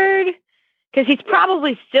forward? Because he's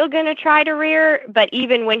probably still going to try to rear, but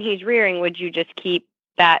even when he's rearing, would you just keep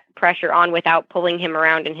that pressure on without pulling him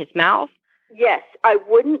around in his mouth? Yes, I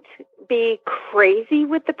wouldn't be crazy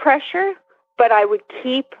with the pressure, but I would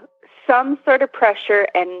keep some sort of pressure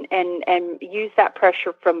and use that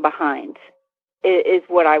pressure from behind is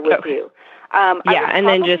what I would do. And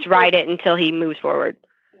then just ride it until he moves forward.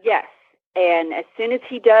 Yes, and as soon as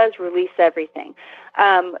he does, release everything.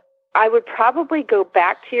 I would probably go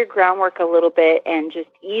back to your groundwork a little bit and just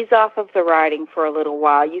ease off of the riding for a little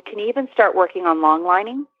while. You can even start working on long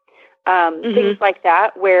lining. Things like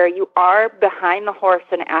that, where you are behind the horse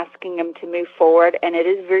and asking him to move forward, and it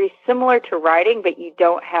is very similar to riding, but you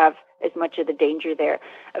don't have as much of the danger there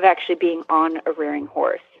of actually being on a rearing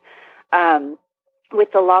horse.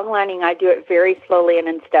 With the long lining, I do it very slowly and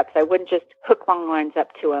in steps. I wouldn't just hook long lines up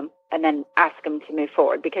to him and then ask him to move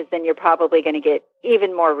forward, because then you're probably going to get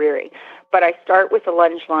even more rearing. But I start with a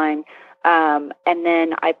lunge line, and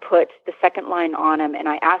then I put the second line on him, and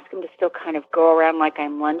I ask him to still kind of go around like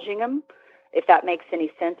I'm lunging him, if that makes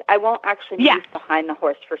any sense. I won't actually move behind the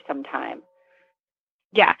horse for some time.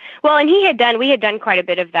 Yeah. Well, and we had done quite a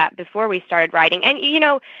bit of that before we started riding. And,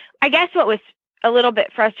 I guess what was a little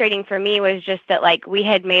bit frustrating for me was just that, like, we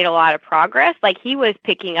had made a lot of progress. Like, he was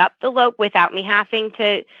picking up the lope without me having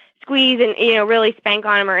to squeeze and, really spank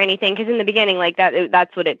on him or anything. Because in the beginning, like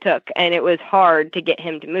that's what it took. And it was hard to get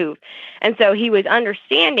him to move. And so he was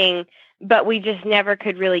understanding, but we just never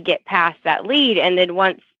could really get past that lead. And then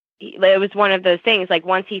it was one of those things, like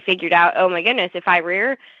once he figured out, oh my goodness, if I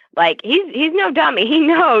rear, like he's no dummy. He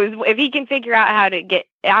knows if he can figure out how to get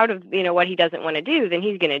out of, what he doesn't want to do, then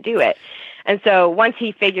he's going to do it. And so once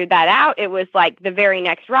he figured that out, it was like the very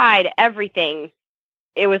next ride,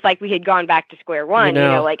 it was like we had gone back to square one,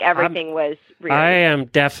 like everything was real. I am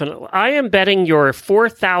betting your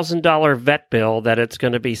 $4,000 vet bill that it's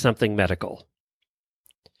going to be something medical.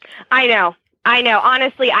 I know.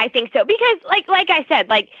 Honestly, I think so. Because like I said,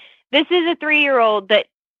 like this is a 3-year-old that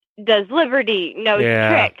does Liberty, knows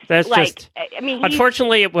tricks. That's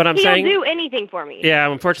unfortunately what I'm saying. He'll do anything for me.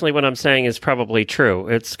 Yeah, unfortunately what I'm saying is probably true.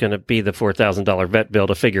 It's going to be the $4,000 vet bill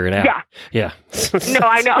to figure it out. Yeah. No,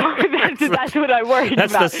 I know. That's what I worried about.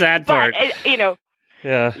 That's the sad part. But,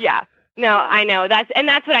 Yeah. Yeah. No, I know. That's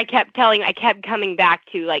what I kept coming back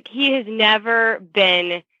to. Like, he has never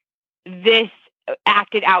been this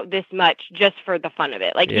acted out this much just for the fun of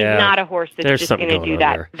it. Like, he's not a horse that's just going to do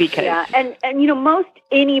that there. because. Yeah, and most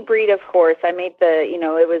any breed of horse. I made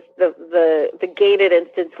it was the gated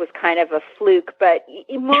instance was kind of a fluke, but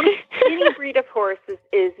most any breed of horse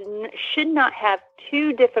should not have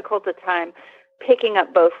too difficult a time picking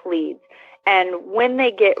up both leads. And when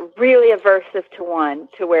they get really aversive to one,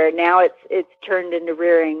 to where now it's turned into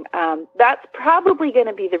rearing, that's probably going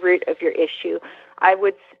to be the root of your issue. I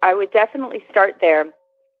would definitely start there.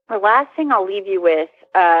 The last thing I'll leave you with,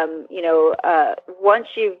 once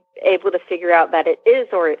you're able to figure out that it is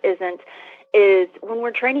or it isn't, is when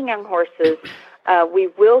we're training young horses, we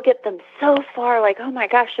will get them so far, like, oh my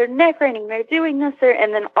gosh, they're neck reining, they're doing this,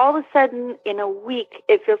 and then all of a sudden, in a week,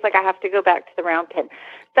 it feels like I have to go back to the round pen.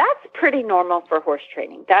 That's pretty normal for horse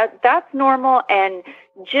training. That's normal, and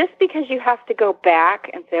just because you have to go back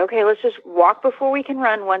and say, okay, let's just walk before we can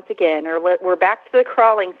run once again, or we're back to the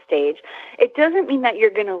crawling stage, it doesn't mean that you're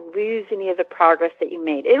going to lose any of the progress that you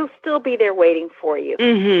made. It'll still be there waiting for you.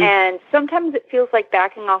 Mm-hmm. And sometimes it feels like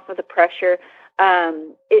backing off of the pressure.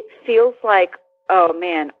 It feels like, oh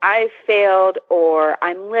man, I failed, or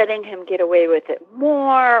I'm letting him get away with it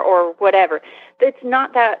more, or whatever. It's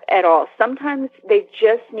not that at all. Sometimes they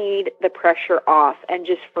just need the pressure off and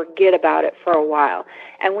just forget about it for a while.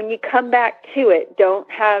 And when you come back to it,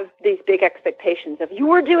 don't have these big expectations of, you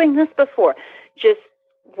were doing this before. Just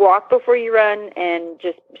walk before you run and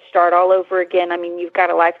just start all over again. I mean, you've got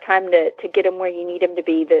a lifetime to get them where you need them to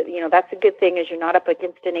be. That's a good thing, is you're not up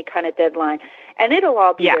against any kind of deadline. And it'll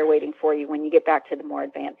all be there waiting for you when you get back to the more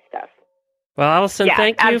advanced stuff. Well, Allison,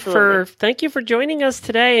 thank you for joining us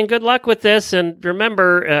today, and good luck with this. And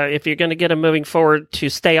remember, if you're going to get them moving forward, to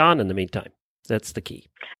stay on in the meantime. That's the key.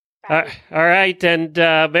 All right, and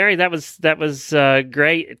Mary, that was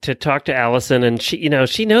great to talk to Allison, and she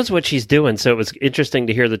knows what she's doing. So it was interesting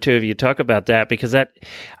to hear the two of you talk about that, because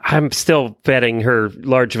I'm still betting her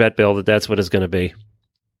large vet bill that's what it's going to be.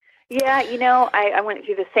 Yeah, I went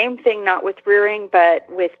through the same thing, not with rearing, but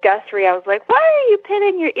with Guthrie. I was like, why are you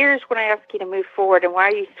pinning your ears when I ask you to move forward, and why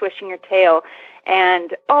are you swishing your tail?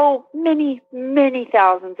 And, many, many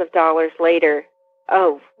thousands of dollars later,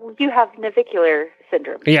 you have navicular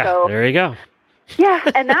syndrome. Yeah, so, there you go. Yeah,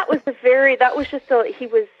 and he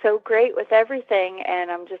was so great with everything,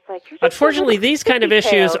 and I'm just like, unfortunately, these kind of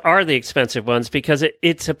issues are the expensive ones, because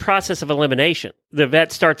it's a process of elimination. The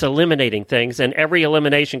vet starts eliminating things, and every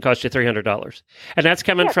elimination costs you $300, and that's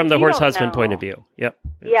coming from the horse husband point of view. Yep.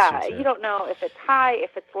 Yeah, you don't know if it's high,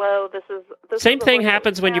 if it's low. Same thing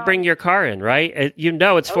happens when you bring your car in, right? It's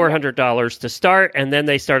 $400 to start, and then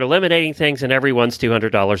they start eliminating things, and everyone's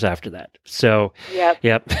 $200 after that. So,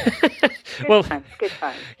 yep. Good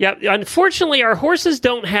time. Yeah, unfortunately, our horses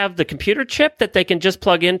don't have the computer chip that they can just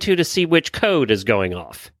plug into to see which code is going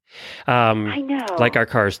off. I know. Like our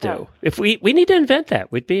cars do. If we need to invent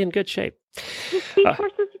that, we'd be in good shape. Just teach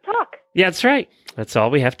horses to talk. Yeah, that's right. That's all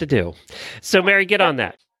we have to do. So, Mary, get on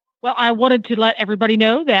that. Well, I wanted to let everybody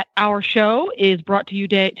know that our show is brought to you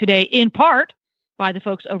today in part by the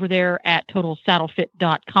folks over there at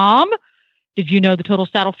TotalSaddleFit.com. Did you know the Total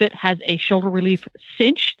Saddle Fit has a shoulder relief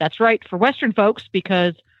cinch? That's right, for Western folks,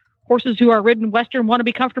 because horses who are ridden Western want to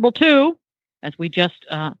be comfortable too, as we just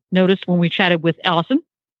noticed when we chatted with Allison.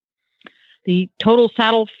 The Total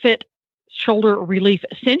Saddle Fit shoulder relief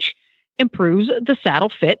cinch improves the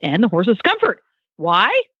saddle fit and the horse's comfort.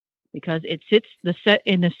 Why? Because it sits the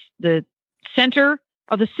center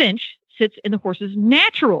of the cinch sits in the horse's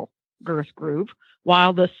natural girth groove,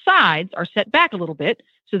 while the sides are set back a little bit,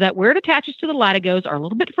 so that where it attaches to the latigos are a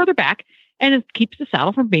little bit further back, and it keeps the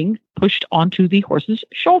saddle from being pushed onto the horse's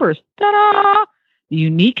shoulders. Ta-da! The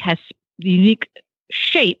unique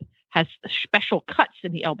shape has special cuts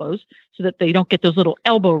in the elbows so that they don't get those little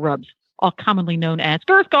elbow rubs, all commonly known as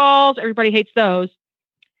girth galls. Everybody hates those.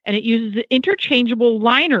 And it uses interchangeable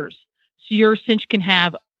liners, so your cinch can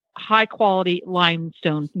have high-quality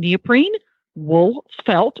limestone neoprene, wool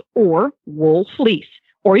felt, or wool fleece.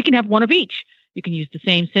 Or you can have one of each. You can use the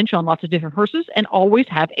same cinch on lots of different horses and always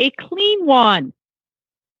have a clean one.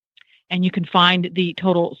 And you can find the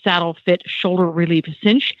Total Saddle Fit Shoulder Relief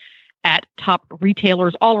Cinch at top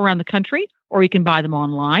retailers all around the country, or you can buy them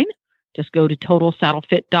online. Just go to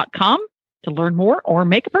TotalSaddleFit.com to learn more or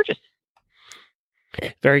make a purchase.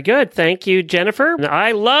 Very good. Thank you, Jennifer.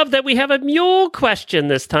 I love that we have a mule question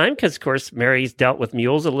this time because, of course, Mary's dealt with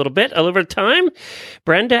mules a little bit over time.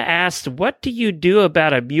 Brenda asked, what do you do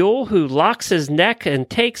about a mule who locks his neck and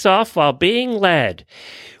takes off while being led?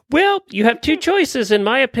 Well, you have two choices, in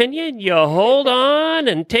my opinion. You hold on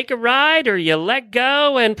and take a ride, or you let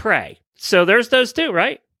go and pray. So there's those two,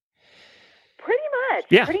 right? Pretty much.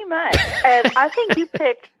 Yeah. Pretty much. And I think you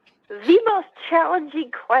picked the most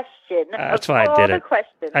challenging question That's of why all I did the it.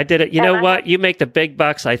 questions. I did it. You know what? You make the big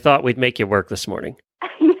bucks. I thought we'd make you work this morning.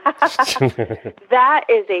 That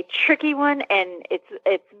is a tricky one, and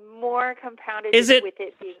it's more compounded with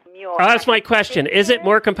it being a mule. Oh, that's my question. Is it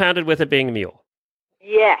more compounded with it being a mule?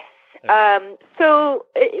 Yes. So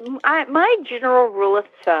my general rule of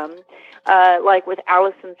thumb, like with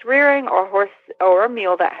Allison's rearing or horse or a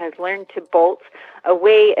mule that has learned to bolt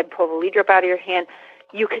away and pull the lead rope out of your hand,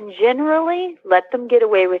 you can generally let them get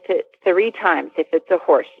away with it 3 times if it's a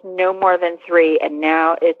horse, no more than 3, and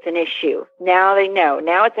now it's an issue. Now they know.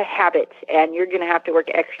 Now it's a habit, and you're going to have to work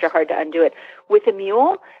extra hard to undo it. With a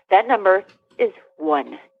mule, that number is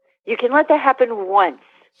 1. You can let that happen once.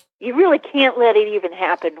 You really can't let it even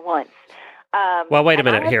happen once. Well, wait a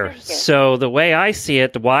minute here. So the way I see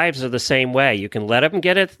it, the wives are the same way. You can let them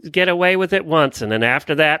get away with it once, and then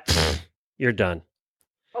after that, you're done.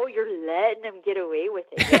 Oh, you're letting them get away with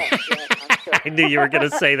it. Yes, I knew you were going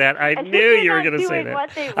to say that. I knew you were going to say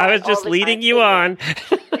that. I was just leading you on.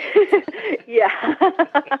 Yeah.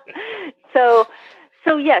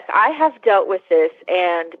 So yes, I have dealt with this,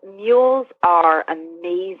 and mules are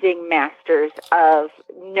amazing masters of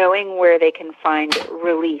knowing where they can find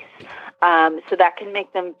release. So that can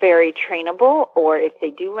make them very trainable, or if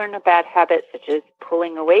they do learn a bad habit, such as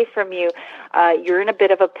pulling away from you, you're in a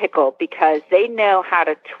bit of a pickle because they know how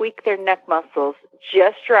to tweak their neck muscles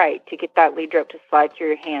just right to get that lead rope to slide through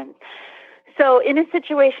your hands. So in a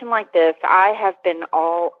situation like this, I have been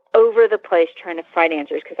all over the place trying to find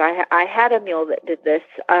answers because I had a mule that did this.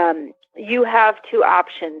 You have 2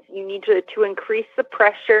 options. You need to increase the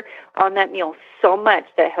pressure on that mule so much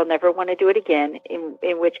that he'll never want to do it again,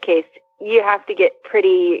 in which case you have to get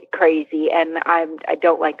pretty crazy, and I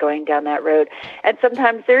don't like going down that road. And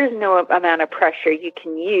sometimes there is no amount of pressure you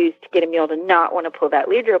can use to get a mule to not want to pull that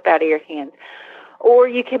lead rope out of your hands. Or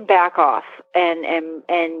you can back off and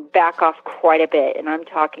back off quite a bit. And I'm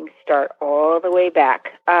talking start all the way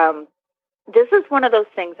back. This is one of those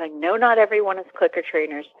things. I know not everyone is clicker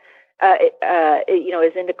trainers,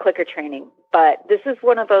 is into clicker training. But this is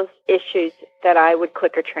one of those issues that I would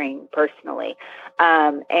clicker train personally.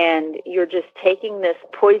 And you're just taking this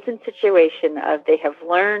poison situation of they have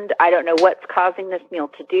learned, I don't know what's causing this mule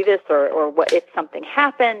to do this or what if something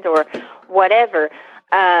happened or whatever.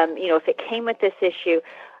 If it came with this issue,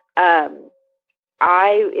 if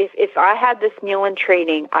I had this mule in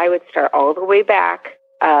training, I would start all the way back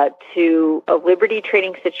to a liberty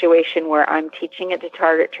training situation where I'm teaching it to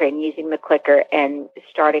target train using the clicker and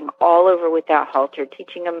starting all over with that halter,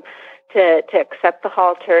 teaching them to accept the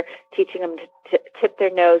halter, teaching them to tip their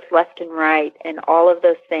nose left and right, and all of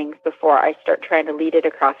those things before I start trying to lead it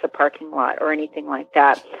across a parking lot or anything like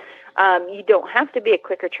that. You don't have to be a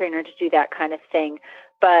clicker trainer to do that kind of thing,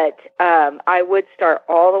 but I would start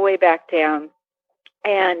all the way back down,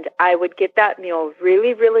 and I would get that mule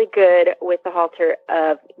really, really good with the halter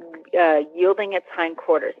of yielding its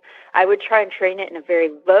hindquarters. I would try and train it in a very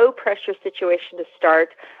low-pressure situation to start.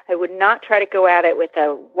 I would not try to go at it with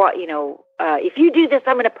if you do this,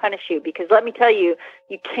 I'm going to punish you, because let me tell you,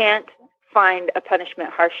 you can't find a punishment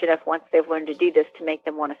harsh enough once they've learned to do this to make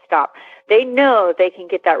them want to stop. They know they can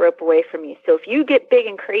get that rope away from you. So if you get big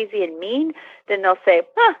and crazy and mean, then they'll say,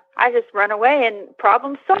 I just run away and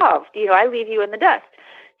problem solved. I leave you in the dust.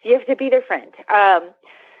 So you have to be their friend.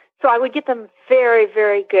 So I would get them very,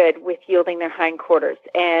 very good with yielding their hindquarters.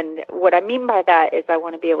 And what I mean by that is I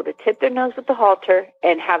want to be able to tip their nose with the halter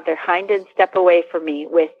and have their hind end step away from me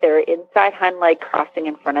with their inside hind leg crossing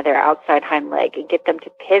in front of their outside hind leg, and get them to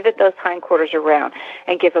pivot those hindquarters around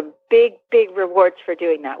and give them big, big rewards for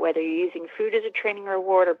doing that, whether you're using food as a training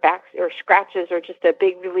reward or backs or scratches or just a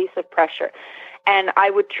big release of pressure. And I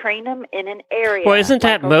would train them in an area. Well, isn't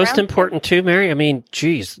that like most important too, Mary? I mean,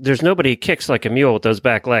 geez, there's nobody who kicks like a mule with those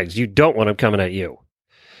back legs. You don't want them coming at you.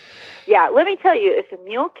 Yeah, let me tell you, if a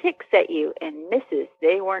mule kicks at you and misses,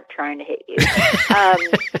 they weren't trying to hit you.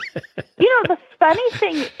 The funny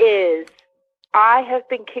thing is, I have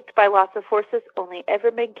been kicked by lots of horses, only ever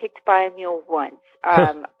been kicked by a mule once.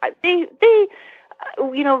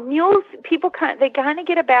 Mules, people they kind of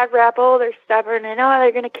get a bad rap. Oh, they're stubborn, and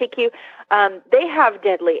they're going to kick you. They have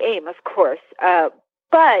deadly aim, of course,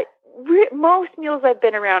 but most mules I've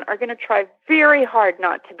been around are going to try very hard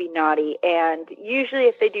not to be naughty, and usually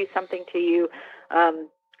if they do something to you,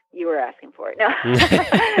 you were asking for it. No.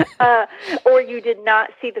 Or you did not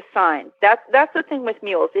see the signs. That's the thing with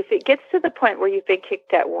mules. If it gets to the point where you've been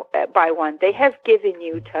kicked at by one, they have given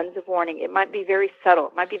you tons of warning. It might be very subtle.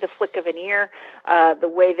 It might be the flick of an ear, the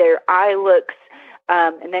way their eye looks,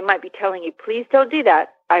 and they might be telling you, please don't do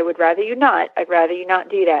that. I would rather you not. I'd rather you not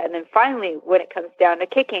do that. And then finally, when it comes down to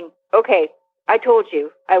kicking, okay, I told you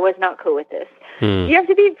I was not cool with this. You have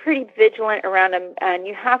to be pretty vigilant around them, and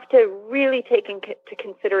you have to really take into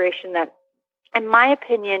consideration that, in my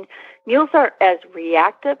opinion, mules are as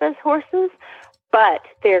reactive as horses, but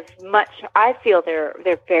I feel they're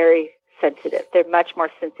very sensitive. They're much more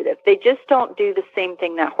sensitive. They just don't do the same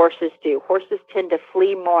thing that horses do. Horses tend to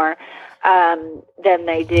flee more than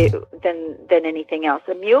they do than anything else.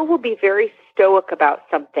 A mule will be very stoic about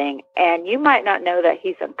something, and you might not know that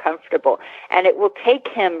he's uncomfortable, and it will take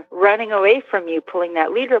him running away from you, pulling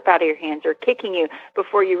that lead rope out of your hands or kicking you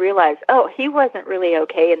before you realize, oh, he wasn't really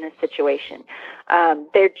okay in this situation.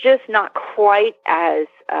 They're just not quite as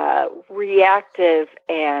reactive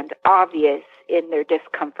and obvious in their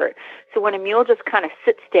discomfort. So when a mule just kind of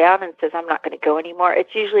sits down and says, I'm not going to go anymore,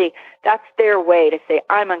 it's usually that's their way to say,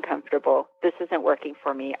 I'm uncomfortable. This isn't working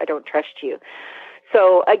for me. I don't trust you.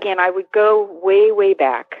 So again, I would go way, way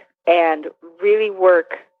back and really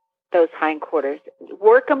work those hindquarters.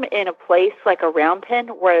 Work them in a place like a round pen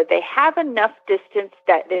where they have enough distance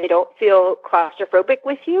that they don't feel claustrophobic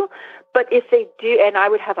with you. But if they do, and I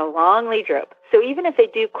would have a long lead rope. So even if they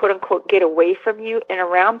do, quote unquote, get away from you in a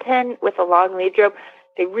round pen with a long lead rope,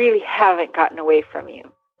 they really haven't gotten away from you,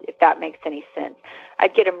 if that makes any sense.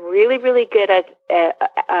 I'd get them really, really good at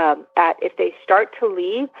if they start to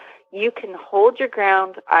leave, you can hold your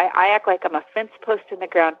ground. I act like I'm a fence post in the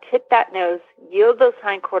ground, tip that nose, yield those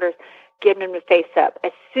hindquarters, get them to face up.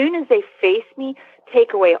 As soon as they face me,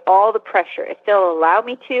 take away all the pressure. If they'll allow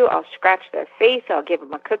me to, I'll scratch their face, I'll give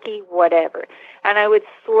them a cookie, whatever. And I would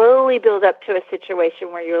slowly build up to a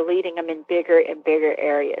situation where you're leading them in bigger and bigger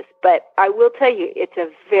areas. But I will tell you, it's a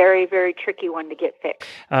very, very tricky one to get fixed.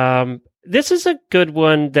 This is a good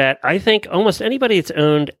one that I think almost anybody that's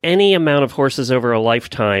owned any amount of horses over a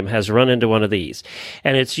lifetime has run into one of these.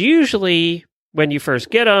 And it's usually when you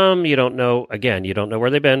first get them, you don't know where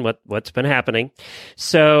they've been, what's been happening.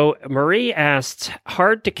 So Marie asked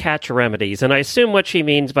hard to catch remedies. And I assume what she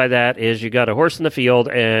means by that is you got a horse in the field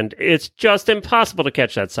and it's just impossible to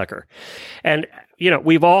catch that sucker. And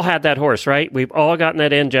we've all had that horse, right? We've all gotten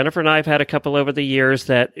that in. Jennifer and I have had a couple over the years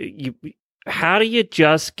that how do you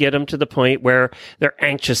just get them to the point where they're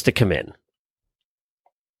anxious to come in?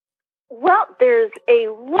 Well, there's a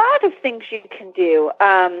lot of things you can do.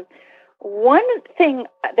 One thing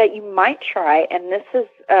that you might try, and this has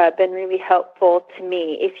been really helpful to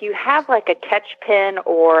me, if you have like a catch pen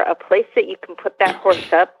or a place that you can put that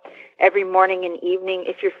horse up every morning and evening,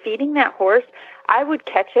 if you're feeding that horse, I would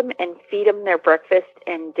catch them and feed them their breakfast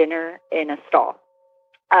and dinner in a stall.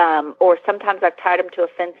 Or sometimes I've tied them to a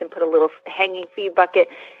fence and put a little hanging feed bucket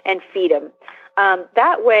and feed them.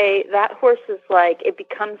 That way, that horse is like, it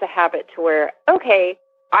becomes a habit to where, okay,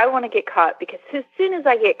 I want to get caught because as soon as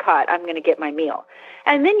I get caught, I'm going to get my meal.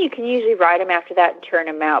 And then you can usually ride them after that and turn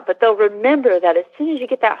them out. But they'll remember that as soon as you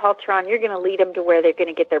get that halter on, you're going to lead them to where they're going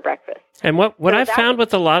to get their breakfast. And what I've found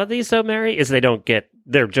with a lot of these, though, Mary, is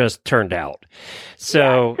they're just turned out.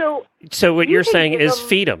 So what you're saying is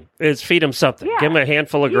feed them something. Yeah. Give them a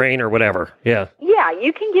handful of grain or whatever. Yeah. Yeah,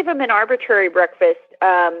 you can give them an arbitrary breakfast.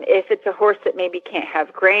 If it's a horse that maybe can't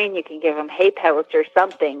have grain, you can give them hay pellets or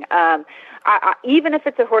something. Even if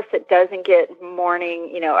it's a horse that doesn't get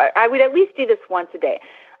morning, I would at least do this once a day.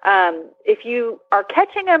 If you are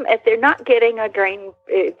catching them, if they're not getting a grain,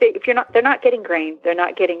 they're not getting grain, they're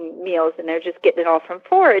not getting meals, and they're just getting it all from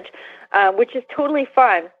forage, which is totally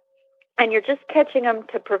fine. And you're just catching them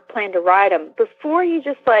to plan to ride them before you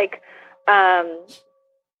just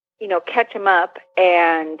catch them up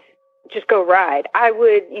and just go ride. I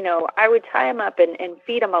would tie them up and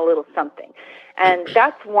feed them a little something. And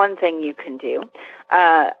that's one thing you can do.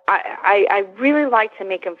 I really like to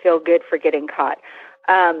make them feel good for getting caught.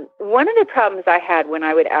 One of the problems I had when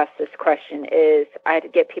I would ask this question is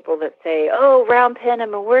I'd get people that say, oh, round pen,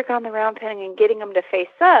 I'm going to work on the round pen and getting them to face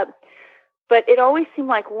up. But it always seemed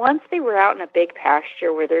like once they were out in a big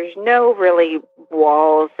pasture where there's no really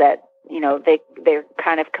walls that, they're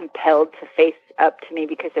kind of compelled to face up to me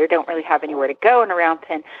because they don't really have anywhere to go in a round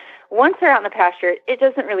pen. Once they're out in the pasture, it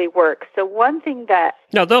doesn't really work. So one thing that...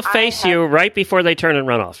 No, they'll face you right before they turn and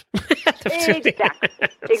run off.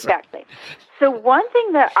 Exactly. So one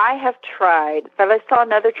thing that I have tried, that I saw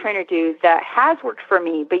another trainer do that has worked for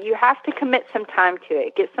me, but you have to commit some time to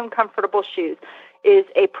it, get some comfortable shoes, is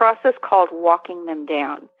a process called walking them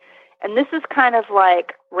down. And this is kind of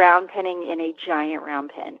like round penning in a giant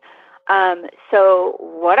round pen. So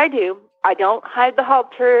what I do, I don't hide the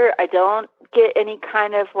halter. I don't get any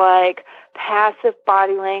kind of passive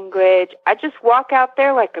body language. I just walk out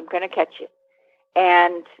there like I'm going to catch you.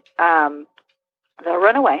 And they'll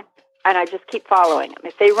run away, and I just keep following them.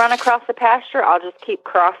 If they run across the pasture, I'll just keep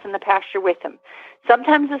crossing the pasture with them.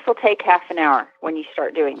 Sometimes this will take half an hour when you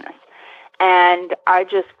start doing this. And I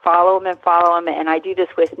just follow them, and I do this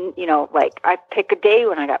with, I pick a day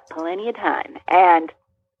when I got plenty of time, and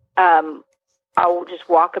I'll just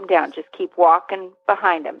walk them down, just keep walking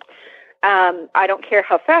behind them. I don't care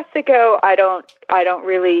how fast they go. I don't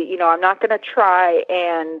really, I'm not going to try.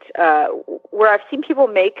 And where I've seen people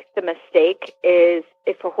make the mistake is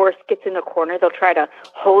if a horse gets in the corner, they'll try to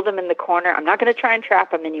hold them in the corner. I'm not going to try and trap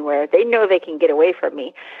them anywhere. They know they can get away from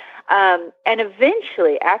me. And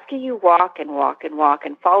eventually, after you walk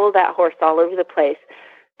and follow that horse all over the place,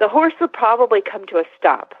 the horse will probably come to a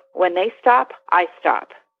stop. When they stop, I stop.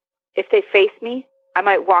 If they face me, I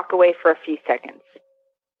might walk away for a few seconds.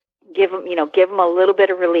 Give them a little bit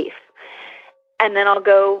of relief. And then I'll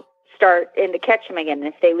go start in to catch them again. And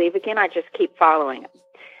if they leave again, I just keep following them.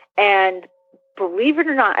 And believe it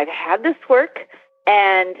or not, I've had this work.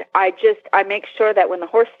 And I make sure that when the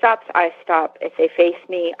horse stops, I stop. If they face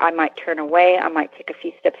me, I might turn away. I might take a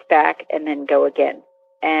few steps back and then go again.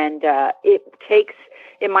 And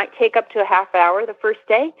it might take up to a half hour the first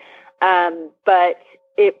day, but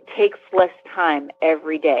it takes less time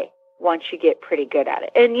every day once you get pretty good at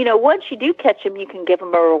it. And, once you do catch them, you can give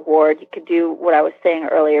them a reward. You could do what I was saying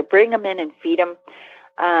earlier, bring them in and feed them.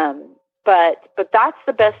 But that's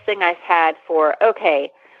the best thing I've had for,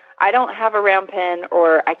 okay, I don't have a round pen,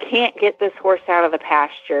 or I can't get this horse out of the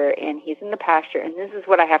pasture, and he's in the pasture, and this is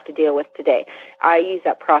what I have to deal with today. I use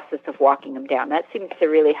that process of walking him down. That seems to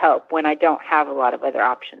really help when I don't have a lot of other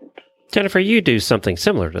options. Jennifer, you do something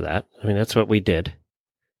similar to that. I mean, that's what we did.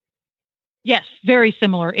 Yes, very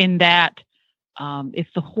similar in that if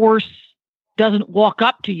the horse doesn't walk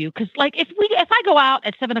up to you, because if I go out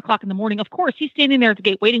at 7:00 in the morning, of course he's standing there at the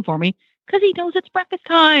gate waiting for me because he knows it's breakfast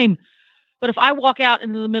time. But if I walk out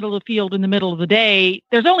into the middle of the field in the middle of the day,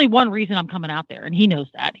 there's only one reason I'm coming out there, and he knows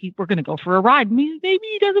that. We're going to go for a ride. Maybe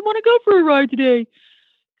he doesn't want to go for a ride today.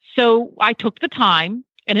 So I took the time,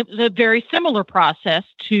 and it was a very similar process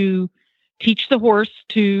to teach the horse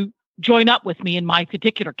to join up with me in my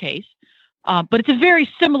particular case. But it's a very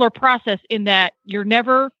similar process in that you're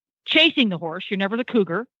never chasing the horse. You're never the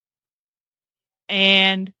cougar.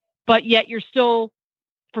 But yet you're still,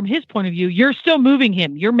 from his point of view, you're still moving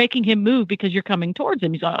him. You're making him move because you're coming towards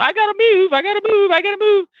him. He's like, I got to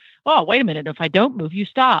move. Oh, wait a minute. If I don't move, you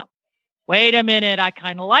stop. Wait a minute. I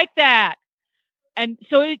kind of like that. And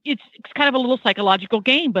so it's kind of a little psychological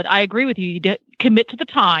game, but I agree with you. You commit to the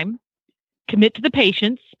time, commit to the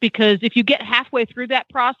patience, because if you get halfway through that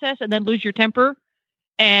process and then lose your temper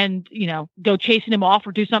and, go chasing him off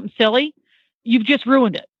or do something silly, you've just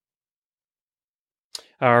ruined it.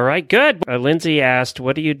 All right, good. Lindsay asked,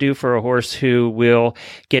 what do you do for a horse who will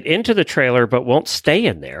get into the trailer but won't stay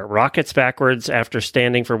in there? Rockets backwards after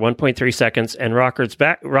standing for 1.3 seconds and rockets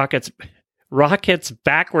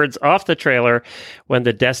backwards off the trailer when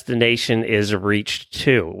the destination is reached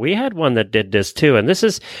too. We had one that did this too, and this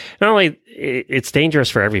is not only, it's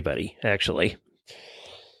dangerous for everybody, actually.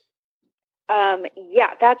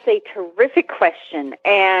 Yeah, that's a terrific question.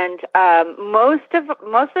 And most of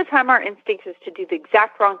the time our instinct is to do the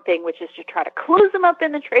exact wrong thing, which is to try to close them up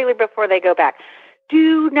in the trailer before they go back.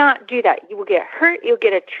 Do not do that. You will get hurt. You'll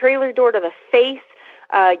get a trailer door to the face.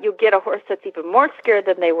 you'll get a horse that's even more scared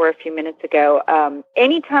than they were a few minutes ago.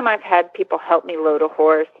 Anytime I've had people help me load a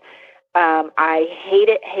horse, I hate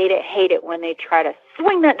it when they try to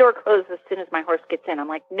swing that door closed as soon as my horse gets in. I'm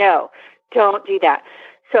like, no, don't do that.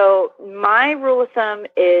 So my rule of thumb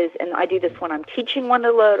is, and I do this when I'm teaching one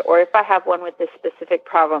to load, or if I have one with this specific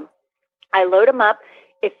problem, I load them up.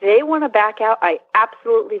 If they want to back out, I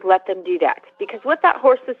absolutely let them do that. Because what that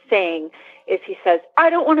horse is saying is he says, I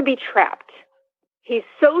don't want to be trapped. He's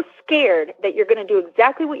so scared that you're going to do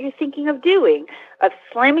exactly what you're thinking of doing, of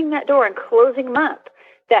slamming that door and closing him up,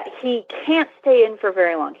 that he can't stay in for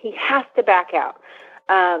very long. He has to back out.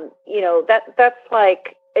 That's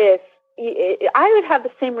like if I would have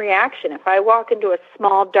the same reaction if I walk into a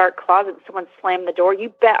small, dark closet and someone slammed the door.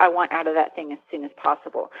 You bet I want out of that thing as soon as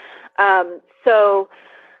possible.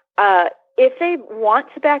 If they want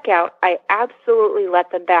to back out, I absolutely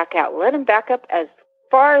let them back out. Let them back up as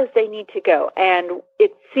far as they need to go. And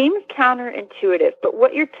it seems counterintuitive, but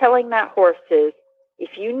what you're telling that horse is,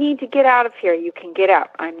 if you need to get out of here, you can get out.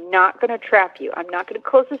 I'm not going to trap you. I'm not going to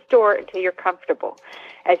close this door until you're comfortable.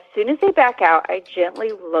 As soon as they back out, I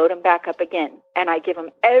gently load them back up again, and I give them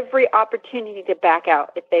every opportunity to back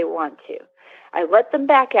out if they want to. I let them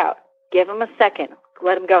back out. Give them a second.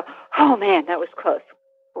 Let them go, oh, man, that was close.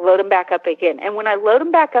 Load them back up again. And when I load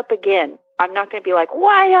them back up again, I'm not going to be like,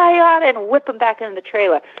 why, and whip them back into the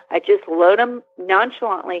trailer. I just load them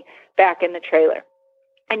nonchalantly back in the trailer.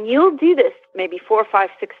 And you'll do this maybe 4, 5,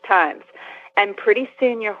 6 times. And pretty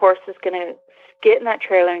soon your horse is going to get in that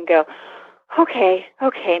trailer and go, okay,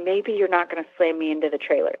 maybe you're not going to slam me into the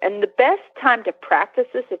trailer. And the best time to practice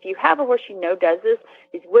this, if you have a horse you know does this,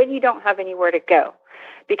 is when you don't have anywhere to go.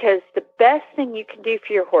 Because the best thing you can do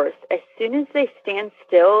for your horse, as soon as they stand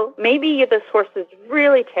still, maybe this horse is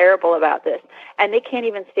really terrible about this, and they can't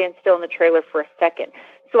even stand still in the trailer for a second.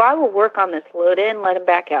 So I will work on this, load in, let them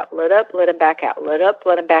back out, load up, let them back out, load up,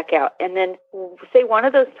 let them back out. And then say one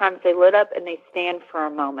of those times they load up and they stand for a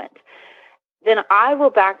moment. Then I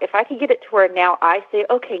will back, if I can get it to where now I say,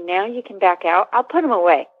 okay, now you can back out, I'll put them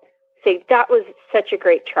away. Say, that was such a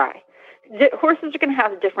great try. Horses are going to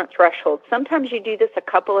have different thresholds. Sometimes you do this a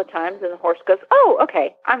couple of times and the horse goes, oh,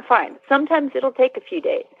 okay, I'm fine. Sometimes it'll take a few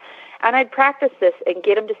days. And I'd practice this and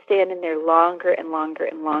get them to stand in there longer and longer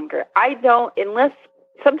and longer. I don't, unless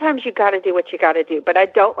sometimes you got to do what you got to do, but I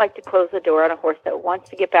don't like to close the door on a horse that wants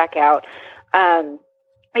to get back out,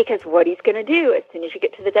 because what he's going to do, as soon as you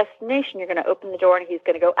get to the destination, you're going to open the door and he's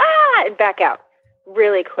going to go, and back out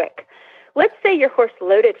really quick. Let's say your horse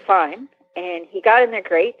loaded fine and he got in there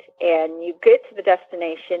great, and you get to the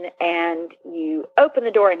destination and you open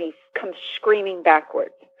the door and he comes screaming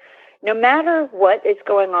backwards. No matter what is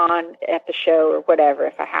going on at the show or whatever,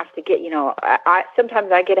 if I have to get,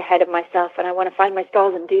 sometimes I get ahead of myself and I want to find my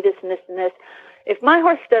stalls and do this and this and this. If my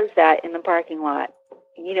horse does that in the parking lot,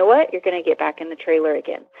 you know what? You're going to get back in the trailer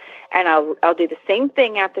again. And I'll do the same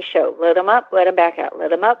thing at the show. Load them up, let them back out.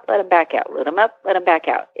 Load them up, let them back out. Load them up, let them back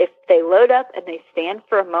out. If they load up and they stand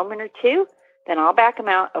for a moment or two, then I'll back them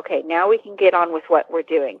out. Okay, now we can get on with what we're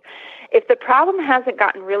doing. If the problem hasn't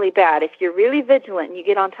gotten really bad, if you're really vigilant and you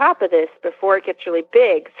get on top of this before it gets really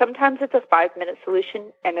big, sometimes it's a 5-minute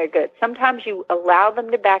solution and they're good. Sometimes you allow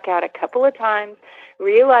them to back out a couple of times,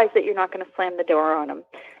 realize that you're not going to slam the door on them,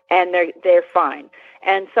 and they're fine.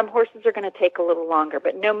 And some horses are going to take a little longer.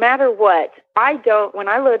 But no matter what, when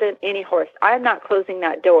I load in any horse, I'm not closing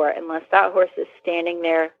that door unless that horse is standing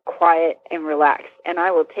there quiet and relaxed. And I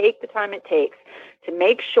will take the time it takes to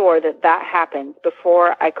make sure that that happens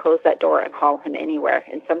before I close that door and haul him anywhere.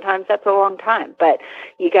 And sometimes that's a long time, but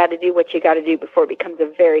you got to do what you got to do before it becomes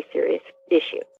a very serious issue.